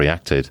would have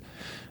reacted.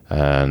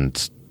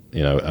 And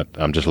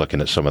I'm just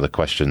looking at some of the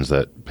questions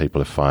that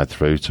people have fired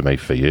through to me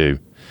for you.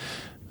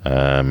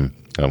 And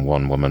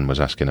one woman was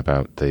asking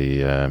about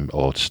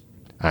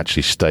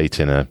actually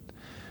stating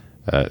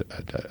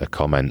a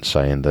comment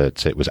saying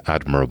that it was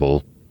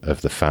admirable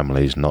of the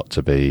families not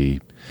to be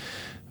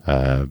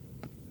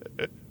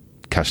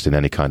casting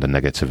any kind of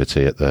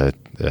negativity at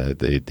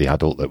the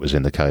adult that was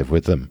in the cave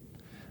with them,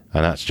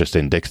 and that's just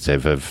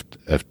indicative of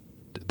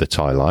the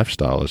Thai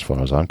lifestyle, as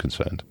far as I'm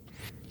concerned.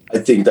 I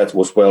think that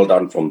was well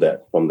done from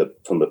the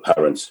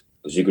parents,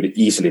 because you could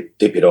easily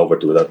tip it over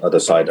to the other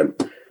side, and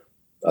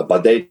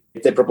but they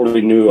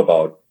probably knew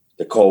about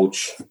the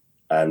coach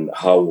and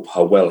how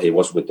well he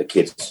was with the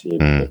kids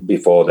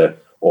before the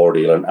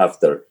ordeal and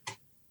after.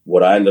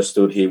 What I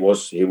understood, he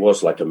was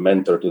like a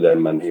mentor to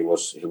them, and he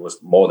was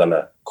more than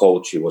a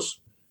coach. He was,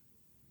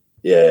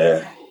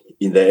 in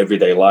their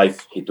everyday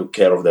life, he took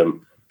care of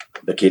them,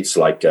 the kids,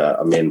 like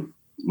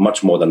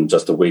much more than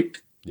just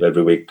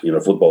every week,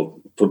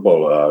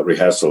 football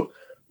rehearsal.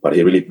 But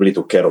he really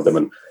took care of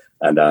them,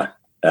 and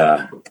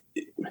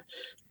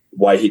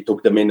why he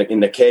took them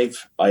in the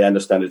cave, I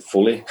understand it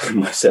fully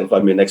myself.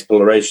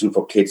 Exploration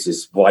for kids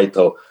is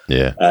vital.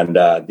 Yeah. And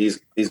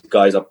these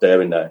guys up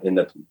there in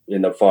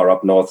the far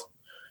up north,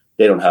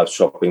 they don't have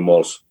shopping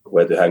malls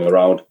where to hang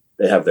around.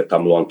 They have the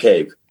Tham Luang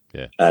cave.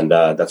 Yeah. And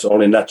that's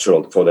only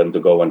natural for them to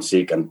go and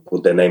seek and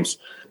put their names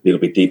a little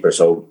bit deeper.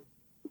 So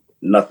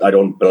I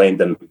don't blame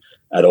them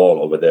at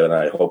all over there. And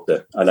I hope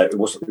it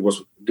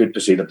was good to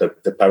see that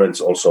the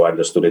parents also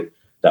understood it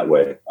that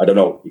way. I don't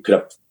know. You could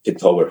have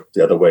tipped over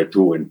the other way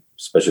too,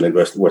 especially in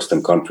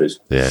Western countries.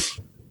 Yeah.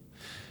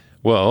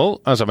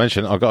 Well, as I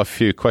mentioned, I've got a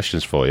few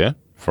questions for you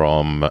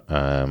from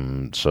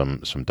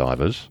some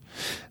divers,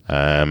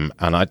 and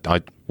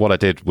what I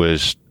did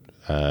was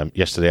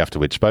yesterday after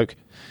we'd spoke,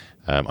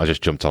 I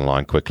just jumped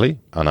online quickly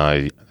and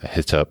I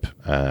hit up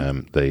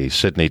the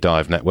Sydney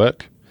Dive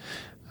Network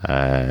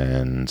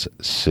and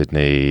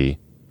Sydney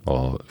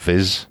or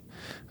Viz,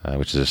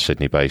 which is a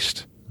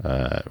Sydney-based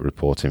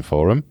reporting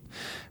forum,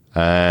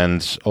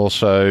 and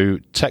also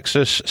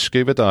Texas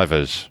Scuba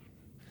Divers.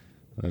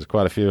 There's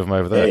quite a few of them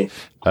over there.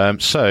 Hey.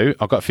 So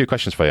I've got a few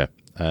questions for you.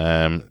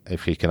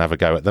 If you can have a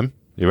go at them.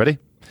 You ready?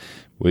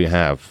 We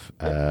have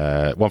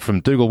one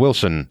from Dougal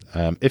Wilson.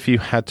 If you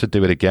had to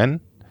do it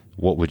again,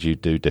 what would you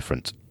do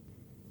different?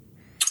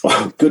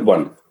 Oh, good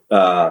one.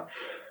 I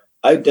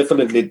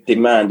definitely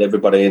demand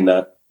everybody in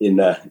the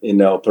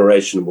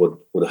operation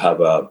would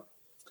have a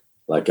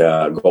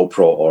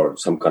GoPro or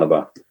some kind of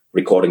a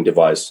recording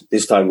device.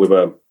 This time we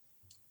were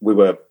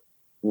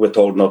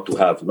told not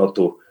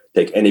to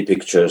take any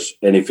pictures,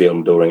 any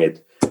film during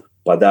it,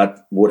 but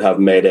that would have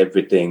made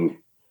everything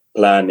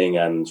planning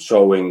and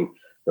showing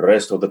the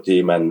rest of the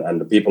team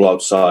and the people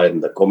outside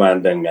and the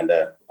commanding and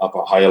the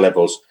higher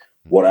levels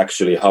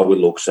how it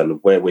looks and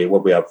what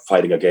we are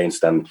fighting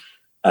against, and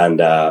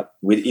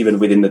even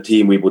within the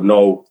team we would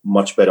know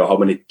much better how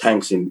many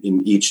tanks in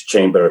each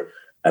chamber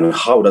and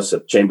how does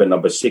chamber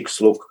number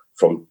 6 look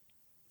from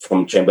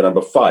chamber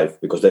number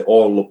 5, because they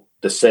all look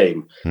the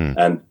same.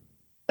 And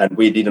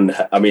we didn't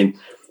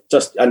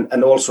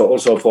and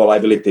also for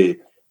liability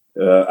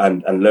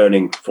and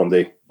learning from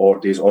these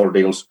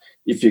ordeals,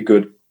 if you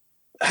could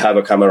have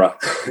a camera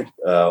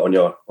on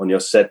your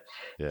set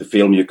to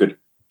film, you could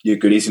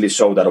easily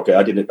show that, okay,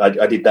 I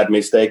did that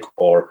mistake,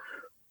 or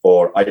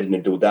I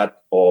didn't do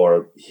that,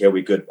 or here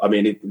we could.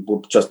 It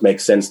would just make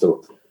sense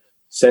to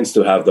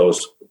have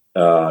those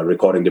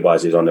recording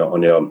devices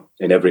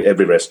in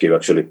every rescue,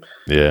 actually.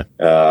 Yeah.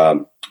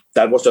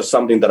 That was just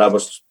something that I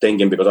was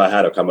thinking, because I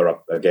had a camera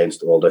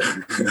against all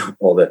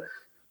the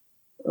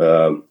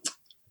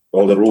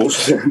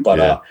rules,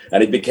 but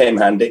and it became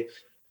handy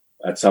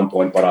at some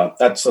point. But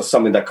that's just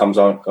something that comes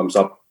up.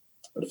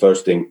 The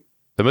first thing.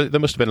 There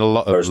must have been a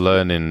lot of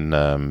learning,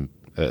 a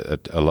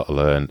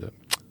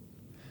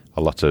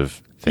lot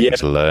of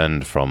things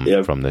learned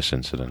from this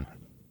incident.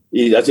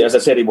 As I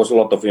said, it was a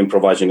lot of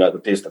improvising,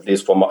 at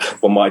least for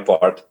my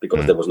part,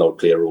 because there was no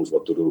clear rules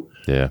what to do.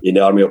 Yeah. In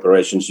the army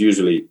operations,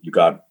 usually you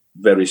got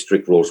very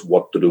strict rules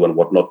what to do and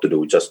what not to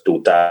do. Just do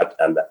that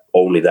and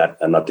only that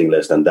and nothing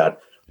less than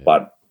that. Yeah.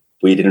 But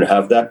we didn't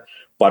have that.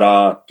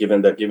 But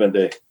given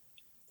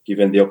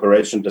the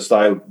operation, the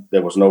style,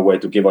 there was no way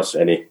to give us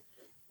any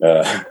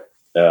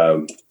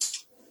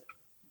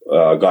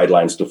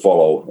guidelines to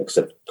follow,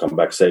 except come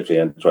back safely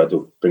and try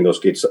to bring those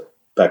kids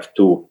back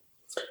too.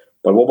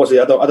 But what was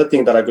the other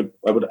thing that I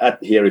would add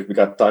here, if we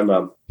got time?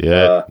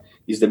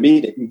 Is the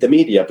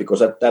media, because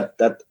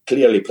that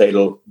clearly played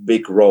a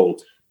big role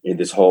in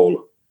this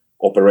whole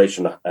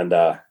operation, and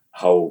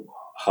how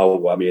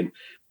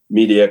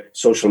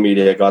social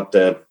media got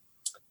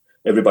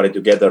everybody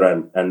together,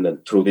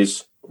 and through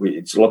this,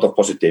 it's a lot of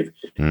positive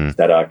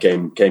that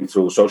came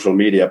through social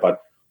media.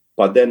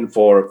 But then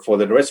for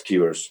the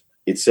rescuers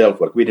itself,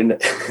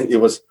 it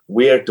was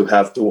weird to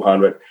have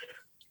 200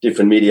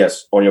 different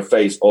medias on your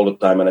face all the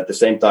time, and at the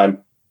same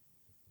time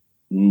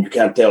you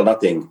can't tell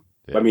nothing.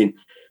 Yeah.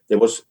 There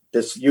was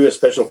this U.S.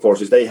 Special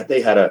Forces, they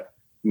had a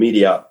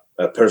media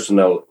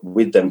personnel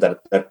with them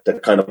that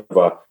kind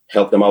of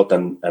helped them out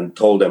and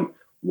told them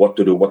what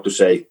to do, what to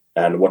say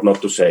and what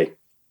not to say.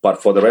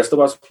 But for the rest of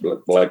us,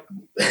 like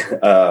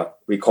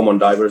we common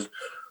divers,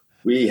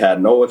 we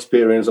had no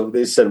experience of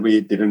this, and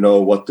we didn't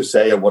know what to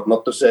say and what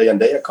not to say. And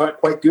they are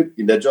quite good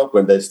in their job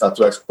when they start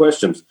to ask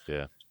questions.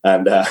 Yeah.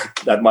 And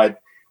that might,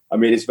 I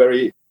mean, it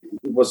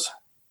was,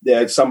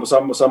 yeah, some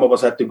of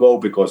us had to go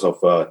because of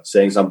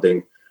saying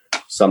something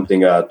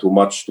too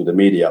much to the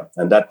media.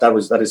 And that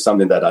is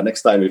something that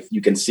next time, if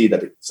you can see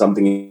that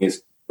something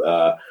is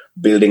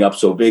building up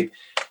so big,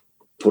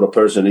 put a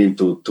person in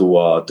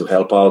to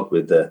help out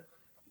with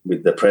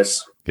the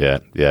press. Yeah.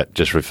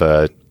 Just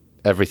refer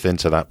everything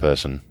to that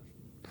person.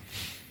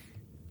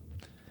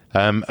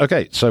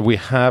 Okay, so we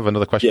have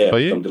another question for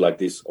you. Something like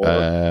this.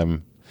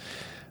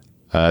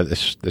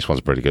 This one's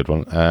a pretty good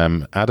one.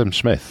 Adam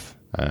Smith,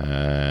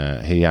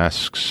 he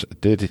asks,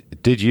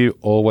 did you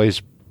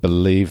always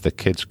believe the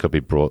kids could be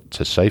brought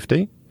to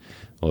safety,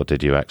 or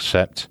did you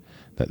accept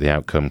that the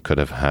outcome could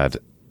have had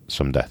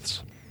some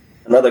deaths?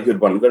 Another good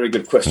one, very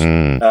good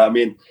question. I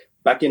mean,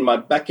 back in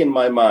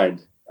my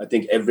mind, I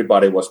think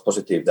everybody was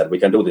positive that we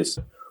can do this,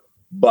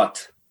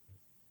 but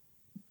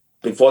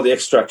before the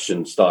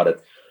extraction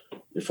started,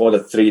 before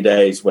the 3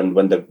 days when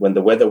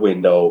the weather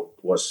window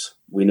was,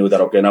 we knew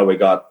that, okay, now we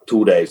got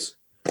 2 days,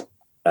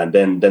 and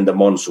then the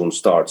monsoon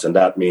starts, and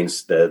that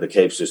means the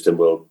cave system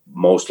will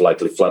most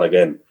likely flood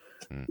again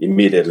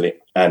immediately,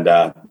 and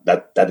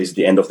that is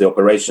the end of the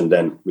operation.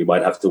 Then we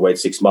might have to wait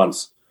 6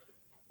 months.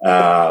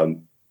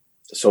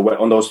 So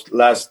on those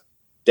last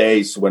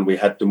days when we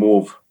had to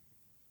move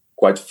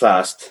quite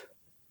fast,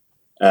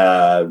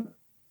 I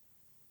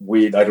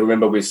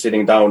remember we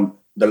sitting down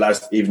the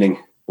last evening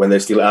when they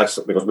still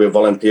asked, because we're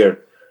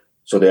volunteer,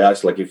 so they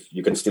asked like if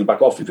you can still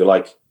back off if you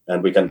like,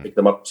 and we can pick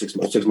them up 6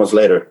 months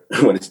later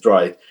when it's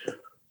dry.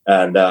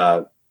 And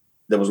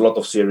there was a lot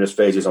of serious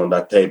faces on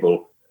that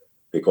table,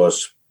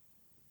 because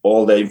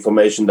all the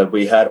information that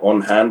we had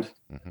on hand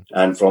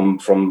and from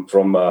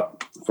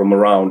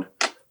around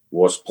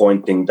was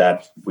pointing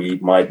that we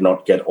might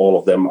not get all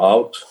of them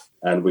out,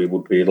 and we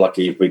would be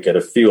lucky if we get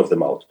a few of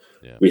them out.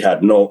 Yeah. We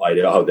had no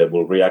idea how they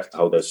will react,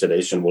 how the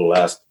sedation will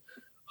last.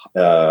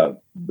 I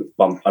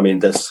mean,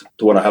 there's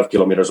 2.5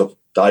 kilometers of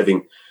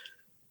diving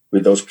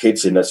with those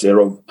kids in a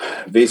zero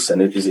vis,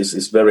 and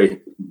it's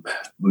very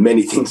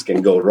many things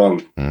can go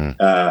wrong.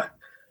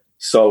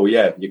 So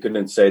yeah, you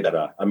couldn't say that.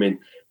 I mean,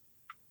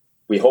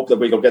 we hope that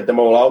we can get them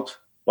all out,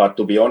 but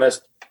to be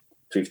honest,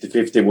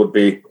 50-50 would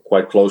be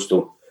quite close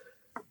to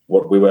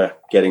what we were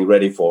getting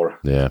ready for.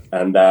 Yeah,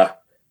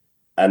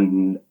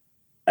 and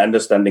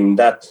understanding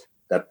that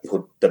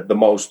put the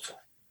most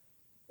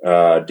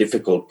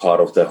difficult part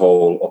of the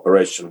whole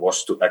operation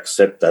was to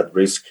accept that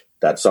risk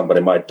that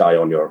somebody might die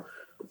in your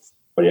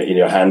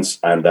hands,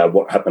 and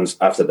what happens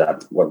after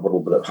that?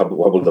 How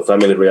will the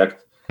family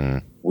react?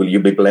 Will you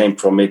be blamed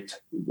from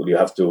it? Will you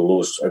have to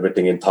lose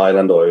everything in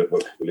Thailand, or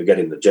will you get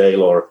in the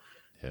jail, or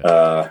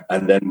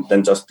and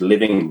then just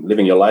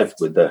living your life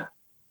with the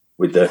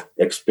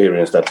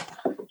experience that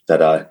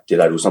did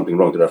I do something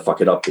wrong? Did I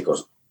fuck it up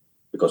because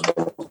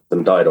one of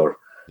them died, or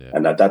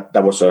and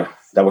that was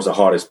the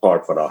hardest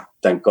part. But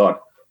thank God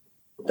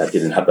that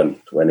didn't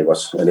happen to any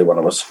one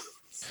of us.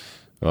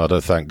 Well, I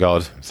don't thank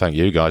God. Thank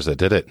you guys that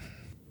did it.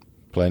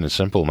 Plain and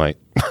simple, mate.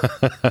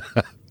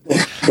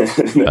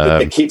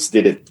 The kids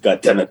did it,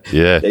 God damn it.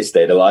 Yeah. They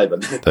stayed alive.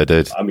 And they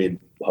did. I mean,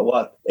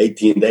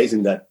 18 days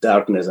in that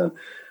darkness and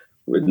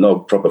with no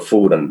proper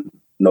food and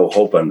no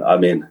hope. And I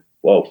mean,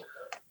 whoa,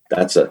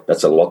 that's a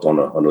lot on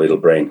a little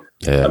brain.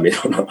 Yeah. I mean,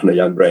 on a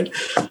young brain.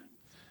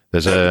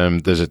 There's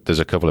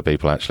a couple of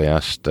people actually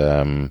asked,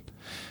 in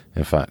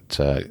fact,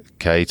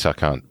 Kate,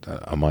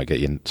 I might get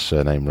your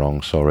surname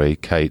wrong, sorry,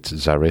 Kate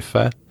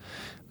Zarifa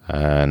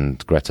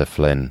and Greta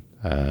Flynn.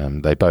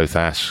 They both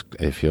ask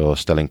if you're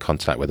still in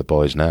contact with the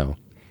boys now.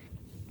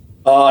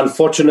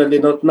 Unfortunately,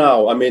 not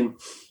now. I mean,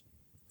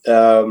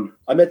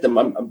 I met them.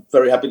 I'm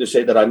very happy to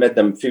say that I met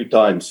them a few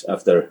times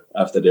after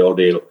the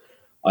ordeal.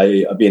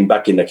 I've been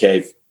back in the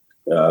cave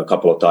a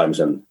couple of times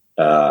and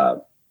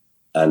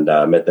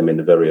met them in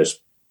the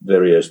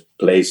various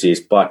places,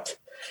 but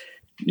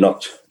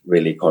not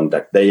really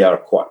contact. They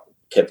are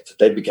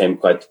they became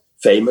quite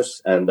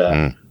famous, and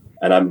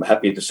I'm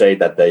happy to say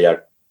that they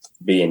are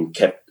being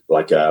kept.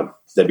 Like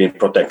they've been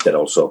protected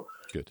also.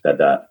 Good.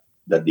 That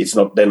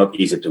they're not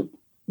easy to.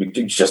 You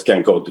just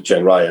can't go to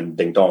Chiang Rai and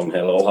ding dong,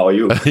 hello, how are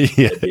you?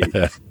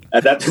 Yeah.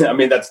 And that, I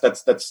mean, that's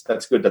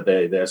good that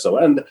they're so.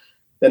 And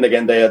then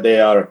again,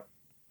 they are.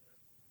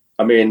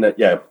 I mean,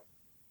 yeah.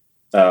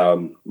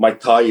 My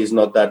Thai is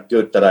not that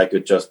good that I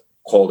could just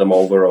call them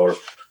over, or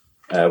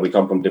we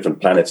come from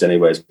different planets,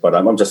 anyways. But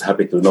I'm just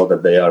happy to know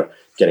that they are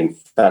getting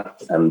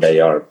fat and they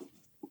are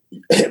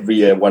every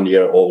year 1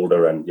 year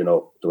older and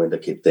doing the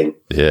kid thing.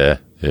 Yeah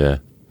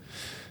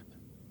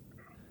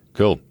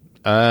Cool.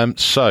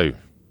 So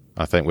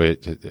I think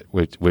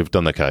we've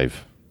done the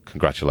cave.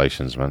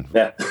 Congratulations, man.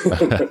 Yeah.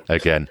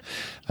 Again.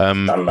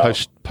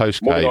 Post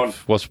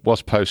cave,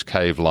 what's post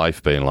cave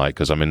life been like?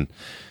 Because I mean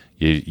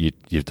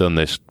you've done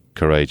this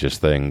courageous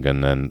thing,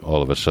 and then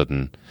all of a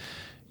sudden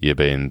you're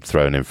being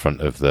thrown in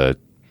front of the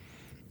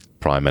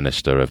Prime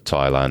Minister of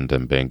Thailand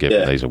and being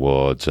given these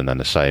awards, and then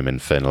the same in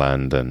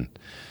Finland, and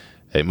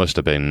it must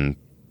have been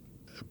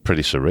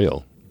pretty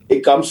surreal.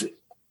 It comes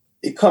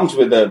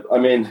with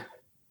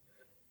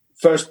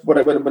first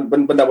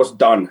when that was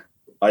done,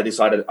 I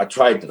decided, I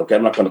tried it. Okay,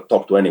 I'm not going to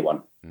talk to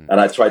anyone, and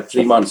I tried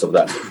 3 months of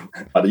that,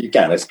 but you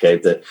can't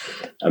escape it.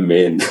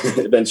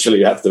 Eventually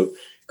you have to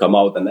come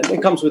out, and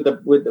it comes with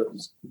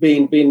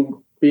being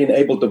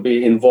able to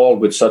be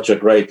involved with such a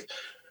great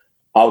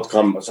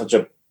outcome, such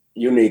a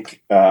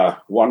unique,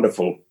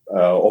 wonderful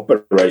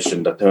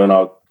operation that turned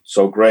out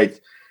so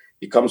great.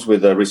 It comes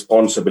with a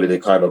responsibility,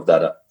 kind of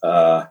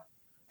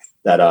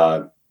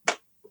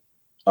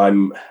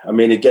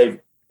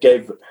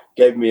it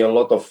gave me a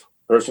lot of,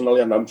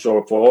 personally, and I'm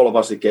sure for all of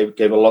us, it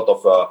gave a lot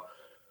of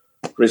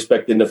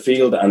respect in the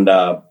field, and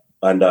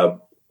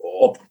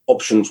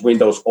options,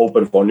 windows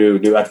open for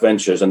new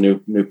adventures and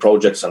new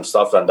projects and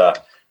stuff,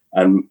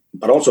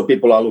 but also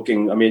people are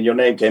looking. Your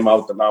name came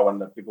out now,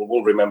 and people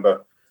will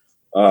remember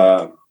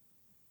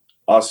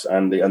us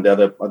and the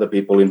other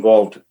people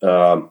involved.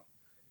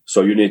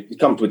 So it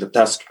comes with a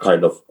task,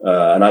 kind of,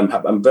 and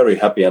I'm very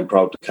happy and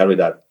proud to carry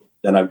that,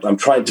 and I'm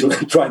trying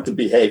to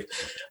behave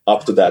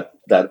up to that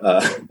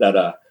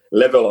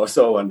level or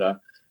so. And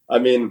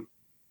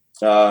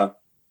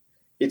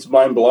it's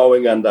mind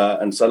blowing,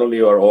 and suddenly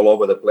you are all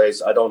over the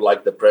place. I don't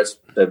like the press,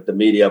 the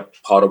media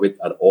part of it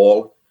at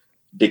all,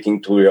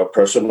 digging to your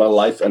personal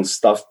life and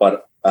stuff.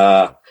 But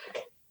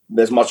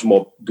there's much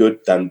more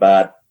good than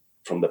bad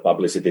from the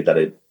publicity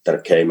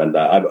that came, and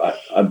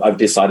I've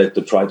decided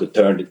to try to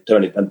turn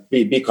it and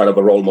be kind of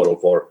a role model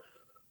for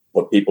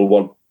what people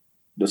want.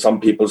 Some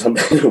people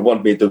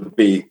want me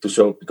to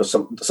show, because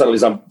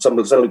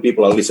suddenly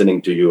people are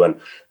listening to you and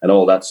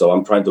all that. So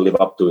I'm trying to live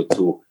up to it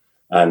too,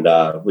 and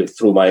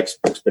through my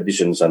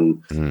expeditions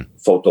and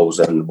photos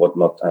and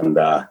whatnot, and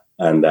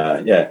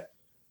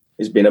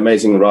it's been an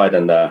amazing ride.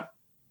 And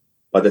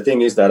but the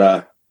thing is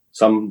that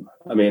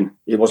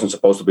it wasn't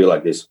supposed to be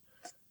like this.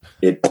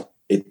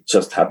 It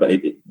just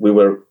happened. We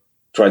were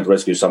trying to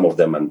rescue some of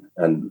them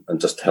and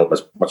just help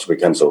as much as we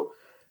can. So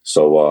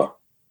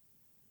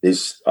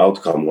this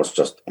outcome was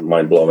just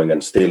mind blowing,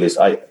 and still is.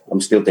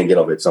 I'm still thinking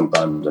of it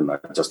sometimes, and I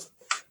just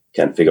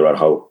can't figure out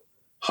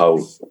how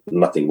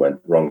nothing went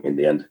wrong in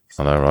the end.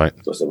 I know, right?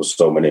 Because there was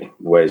so many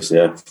ways.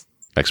 Yeah.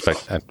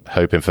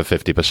 Hoping for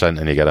 50%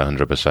 and you get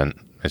 100%.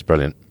 It's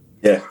brilliant.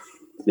 Yeah.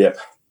 Yeah.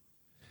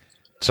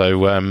 So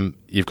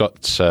you've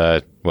got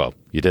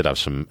you did have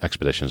some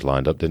expeditions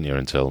lined up, didn't you,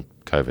 until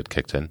COVID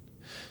kicked in?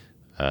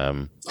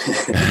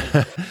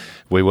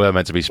 We were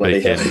meant to be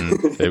speaking.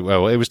 It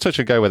was touch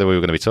and go whether we were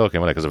going to be talking,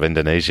 because of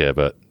Indonesia.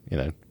 But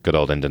good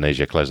old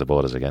Indonesia closed the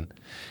borders again.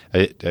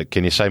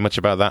 Can you say much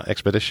about that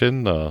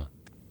expedition? Or?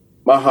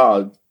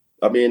 I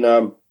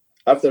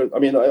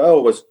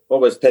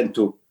always tend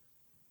to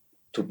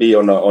be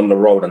on the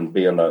road and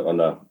be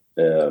on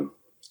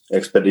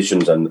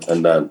expeditions and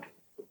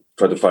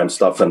try to find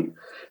stuff and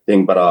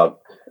thing. But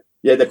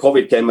the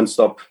COVID came and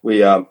stopped. We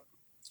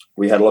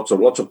had lots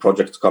of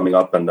projects coming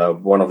up, and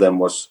one of them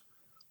was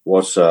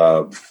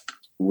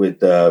with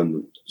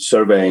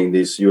surveying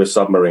these U.S.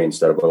 submarines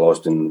that were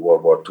lost in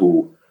World War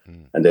II,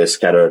 and they're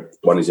scattered.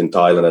 One is in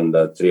Thailand, and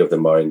 3 of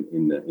them are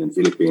in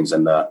Philippines,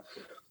 and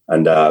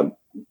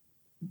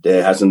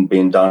there hasn't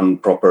been done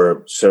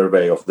proper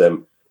survey of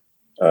them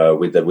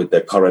with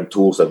the current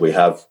tools that we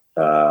have,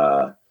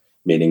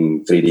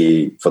 meaning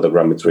 3D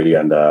photogrammetry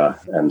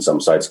and some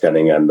side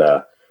scanning, and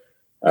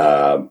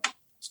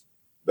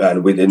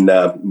within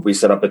we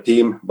set up a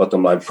team,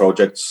 Bottom Line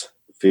Projects,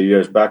 a few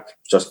years back,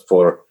 just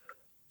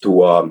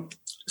to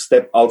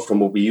step out from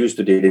what we used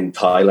to do in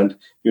Thailand.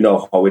 You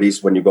know how it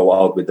is when you go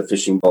out with the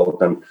fishing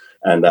boat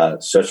and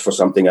search for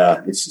something.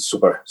 It's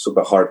super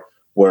hard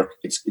work.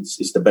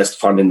 It's the best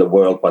fun in the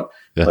world. But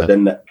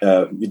then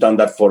we've done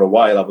that for a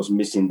while. I was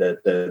missing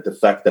the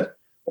fact that,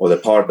 or the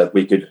part that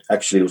we could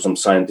actually do some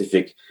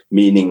scientific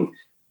meaningful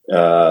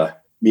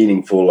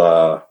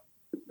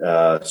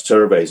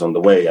surveys on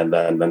the way, and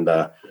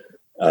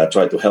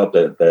try to help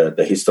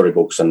the history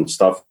books and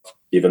stuff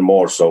even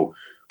more. So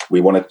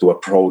we wanted to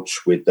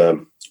approach with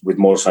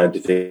more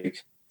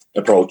scientific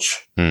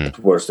approach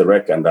towards the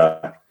wreck, and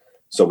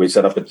so we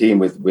set up a team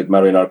with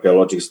marine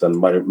archaeologists and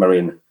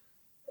maritime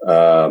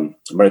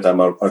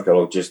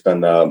archaeologists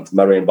and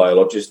marine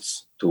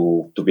biologists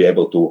to be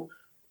able to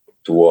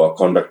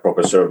conduct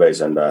proper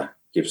surveys and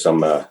give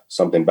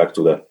something back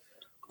to the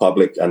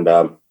public. And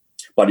then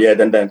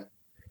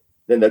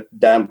the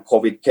damn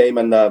COVID came,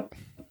 and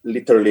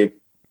literally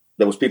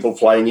there was people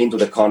flying into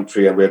the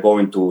country, and we're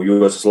going to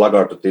USS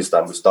Lagarto this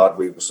time.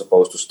 We were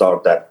supposed to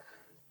start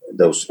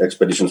those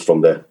expeditions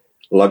from the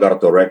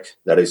Lagarto wreck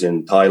that is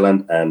in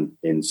Thailand and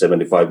in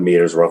 75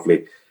 meters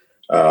roughly,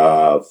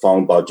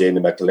 found by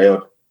Jamie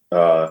McLeod,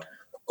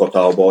 Koh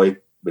Tao boy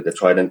with the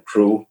Trident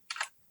crew.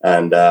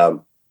 And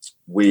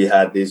we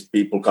had these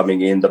people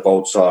coming in, the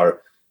boats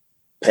are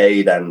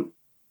paid and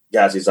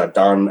gases are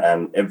done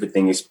and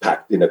everything is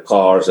packed in the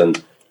cars,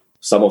 and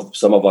some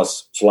of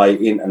us fly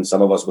in, and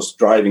some of us was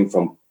driving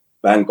from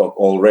Bangkok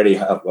already,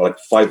 like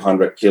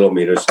 500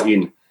 kilometers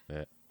in.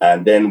 Yeah.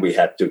 and then we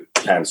had to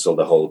cancel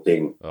the whole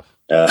thing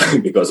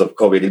because of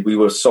COVID. We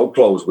were so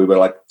close. We were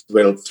like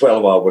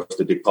 12 hours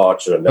to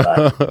departure, and then I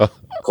had to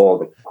call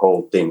the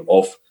whole thing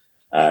off.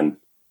 And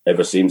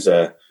ever since,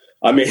 it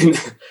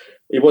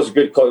was a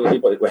good call.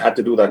 We had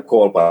to do that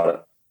call,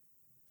 but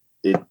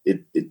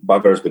it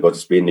buggers because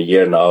it's been a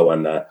year now,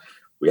 and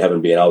we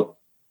haven't been out.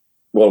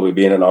 Well, we've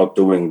been out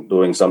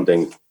doing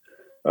something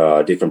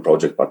different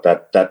project, but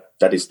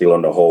that is still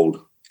on the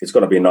hold. It's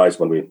going to be nice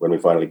when we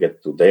finally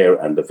get to there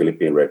and the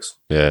Philippine Rex.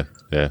 Yeah.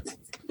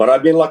 But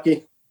I've been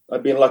lucky.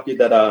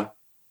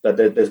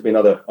 that there's been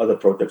other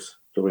projects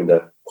during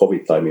the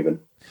COVID time even.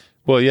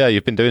 Well, yeah,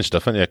 you've been doing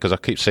stuff, haven't you? Because I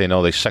keep seeing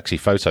all these sexy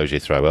photos you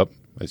throw up.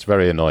 It's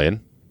very annoying.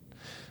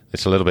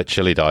 It's a little bit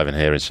chilly diving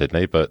here in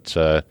Sydney, but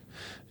the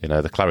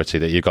clarity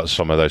that you got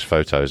some of those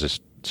photos is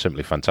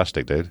simply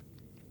fantastic, dude.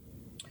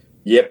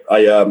 Yep,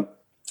 I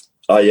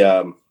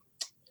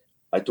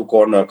took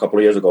on a couple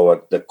of years ago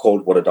at the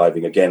cold water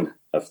diving again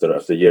after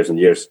years and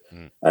years,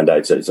 and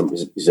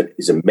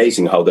it's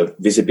amazing how the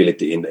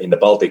visibility in the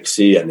Baltic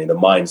Sea and in the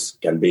mines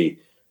can be.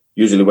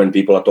 Usually, when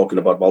people are talking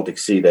about Baltic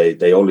Sea,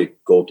 they only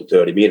go to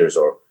 30 meters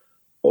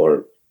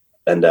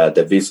and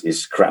the vis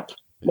is crap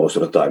most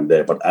of the time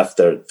there. But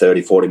after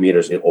 30, 40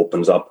 meters, it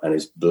opens up and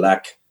it's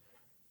black,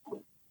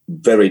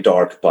 very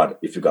dark. But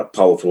if you got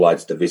powerful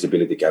lights, the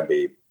visibility can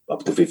be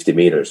up to 50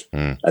 meters,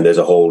 and there's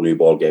a whole new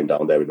ball game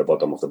down there in the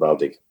bottom of the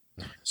Baltic.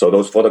 So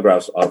those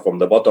photographs are from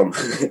the bottom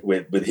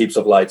with heaps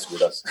of lights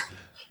with us.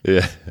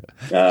 Yeah,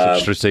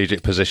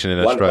 strategic position in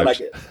a stroke.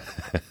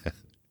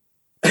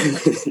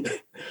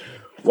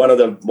 One of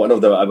them.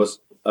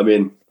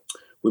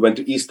 We went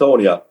to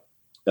Estonia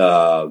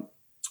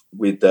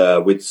with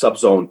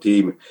Subzone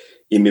team.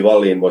 Immi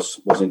Wallin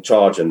was in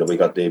charge, and we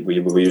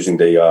were using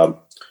the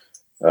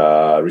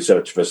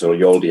research vessel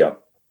Yoldia,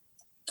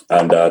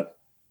 and that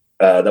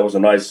was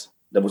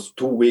There was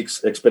 2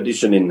 weeks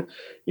expedition in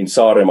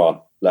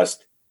Saaremaa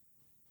last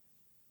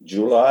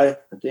July,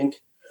 I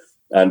think,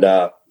 and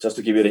just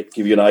to give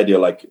you an idea,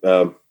 like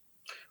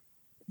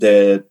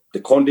the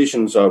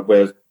conditions are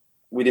where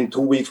within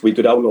 2 weeks we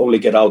could only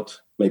get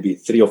out maybe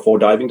 3 or 4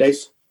 diving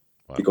days.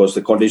 Wow. Because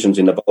the conditions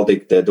in the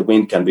Baltic, the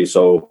wind can be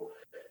so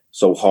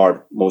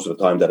hard most of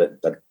the time that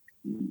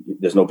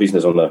there's no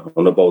business on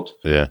the boat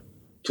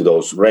to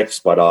those wrecks.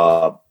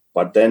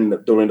 But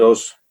then during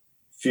those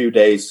few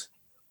days,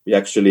 we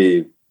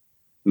actually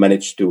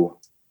managed to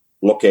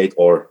locate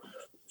or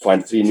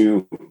find 3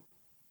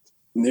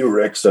 new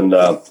wrecks, and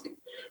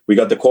we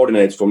got the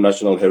coordinates from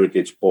National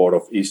Heritage Board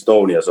of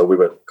Estonia, so we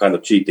were kind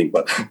of cheating,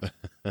 but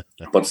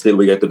but still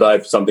we get to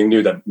dive something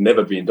new that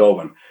never been dove.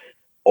 And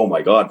oh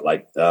my God,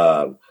 like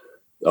our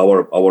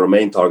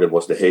main target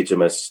was the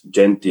HMS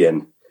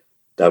Gentian,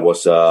 that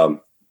was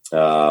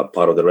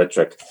part of the Red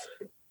Track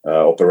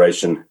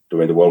operation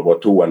during the World War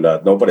II, and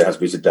nobody has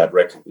visited that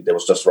wreck. There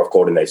was just rough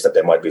coordinates that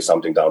there might be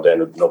something down there,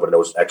 and nobody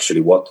knows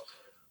actually what.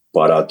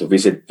 But to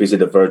visit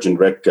the Virgin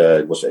wreck,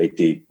 it was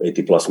 80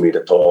 plus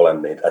meter tall,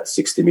 and it had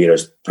 60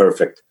 meters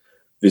perfect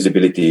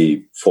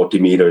visibility, 40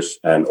 meters,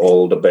 and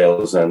all the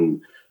bells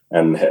and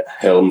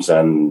helms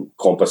and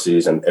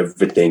compasses and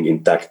everything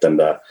intact.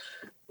 And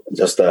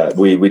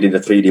we did a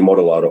 3D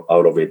model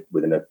out of it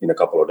in a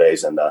couple of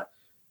days, and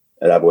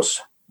that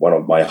was one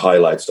of my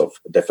highlights of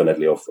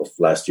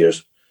last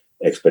year's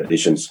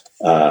expeditions.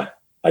 I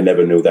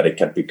never knew that it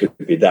could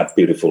be that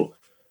beautiful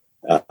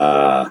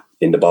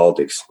in the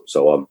Baltics.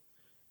 So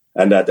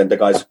and then the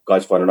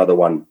guys find another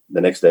one the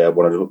next day. I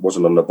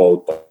wasn't on the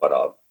boat, but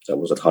that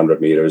was at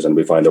 100 meters, and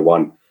we find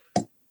one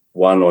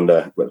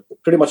on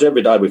pretty much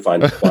every dive we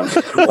find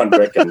one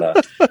wreck, and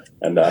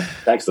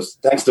thanks to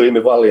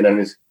Immi Wallin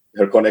and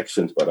her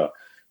connections. But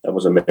that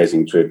was an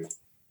amazing trip.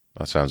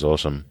 That sounds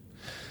awesome.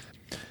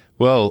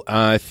 Well,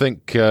 I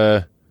think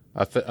I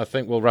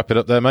think we'll wrap it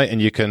up there, mate,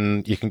 and you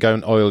can go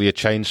and oil your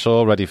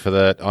chainsaw ready for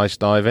the ice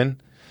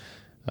diving.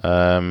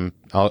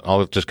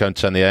 I'll just go and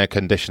turn the air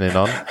conditioning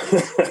on.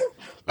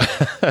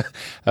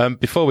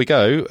 Before we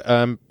go,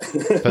 for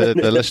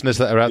the listeners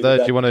that are out there,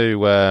 do you want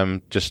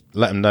to just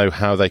let them know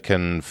how they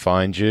can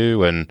find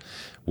you and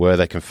where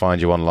they can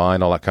find you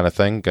online, all that kind of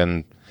thing,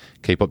 and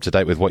keep up to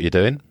date with what you're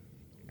doing?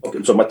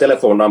 Okay, so my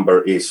telephone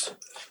number is...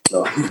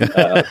 No,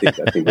 I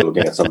think we're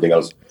looking at something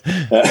else.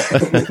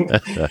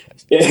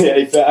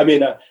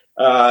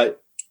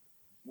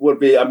 Would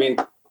be,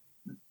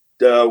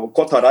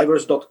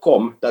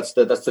 kotadivers.com. That's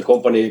the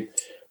company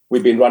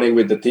we've been running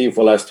with the team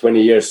for the last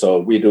 20 years. So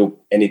we do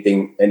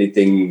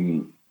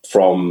anything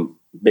from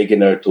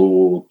beginner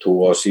to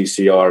a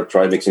CCR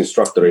trimix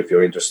instructor if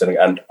you're interested,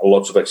 and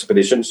lots of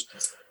expeditions.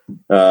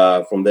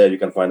 From there you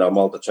can find our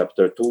Malta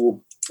chapter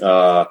 2.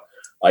 I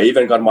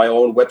even got my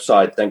own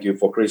website. Thank you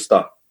for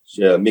Krista.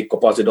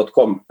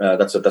 mikkopasi.com.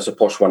 That's a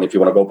posh one if you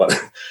want to go, but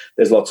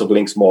there's lots of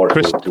links more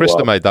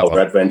Krista made that our one.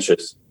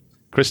 Adventures.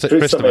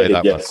 Krista made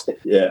that yes. one.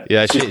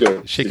 Yeah,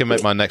 she can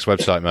make my next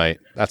website, mate.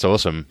 That's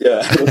awesome. Yeah,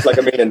 it looks like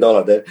 $1 million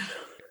there.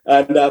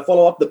 And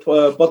follow up the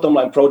Bottom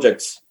Line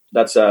Projects.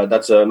 That's a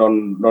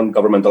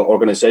non-governmental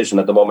organization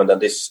at the moment,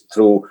 and this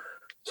through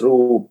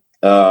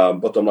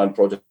Bottom Line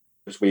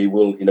Projects we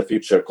will in the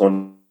future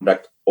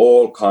conduct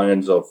all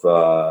kinds of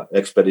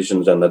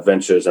expeditions and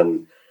adventures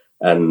and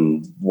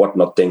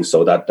whatnot things.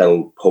 So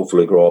that'll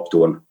hopefully grow up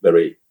to a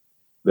very,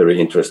 very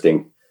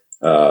interesting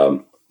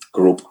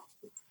group.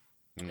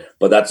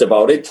 But that's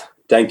about it.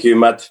 Thank you,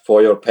 Matt,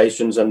 for your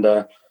patience and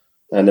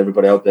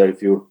everybody out there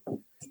for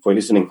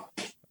listening.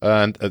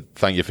 And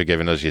thank you for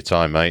giving us your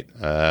time, mate.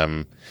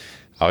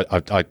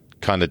 I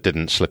kind of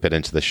didn't slip it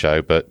into the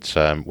show, but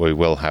we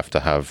will have to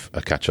have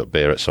a catch-up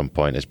beer at some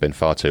point. It's been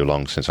far too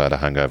long since I had a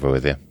hangover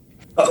with you.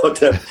 Oh,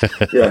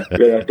 yeah,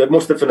 that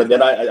most definitely.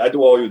 And I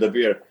do owe you the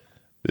beer.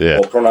 Yeah.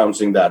 Or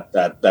pronouncing that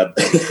yeah.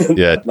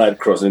 that night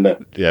crossing at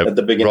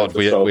the beginning Rod, of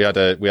the show. we had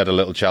a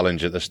little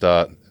challenge at the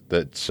start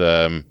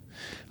that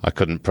I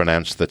couldn't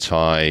pronounce the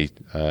Thai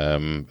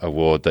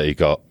award that he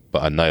got,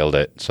 but I nailed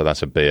it. So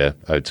that's a beer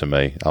owed to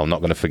me. I'm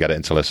not going to forget it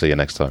until I see you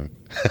next time.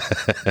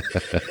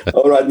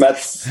 All right, Matt.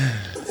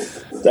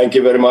 Thank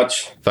you very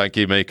much. Thank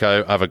you,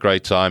 Mikko. Have a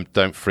great time.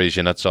 Don't freeze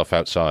your nuts off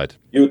outside.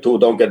 You too,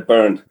 don't get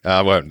burned.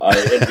 I won't. I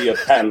envy your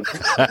tan.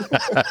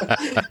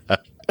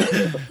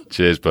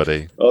 Cheers,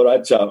 buddy. All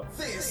right, ciao.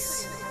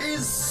 This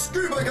is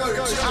Scuba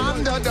Goat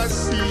Under the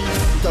Sea,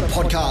 the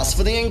podcast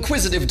for the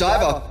inquisitive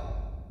diver.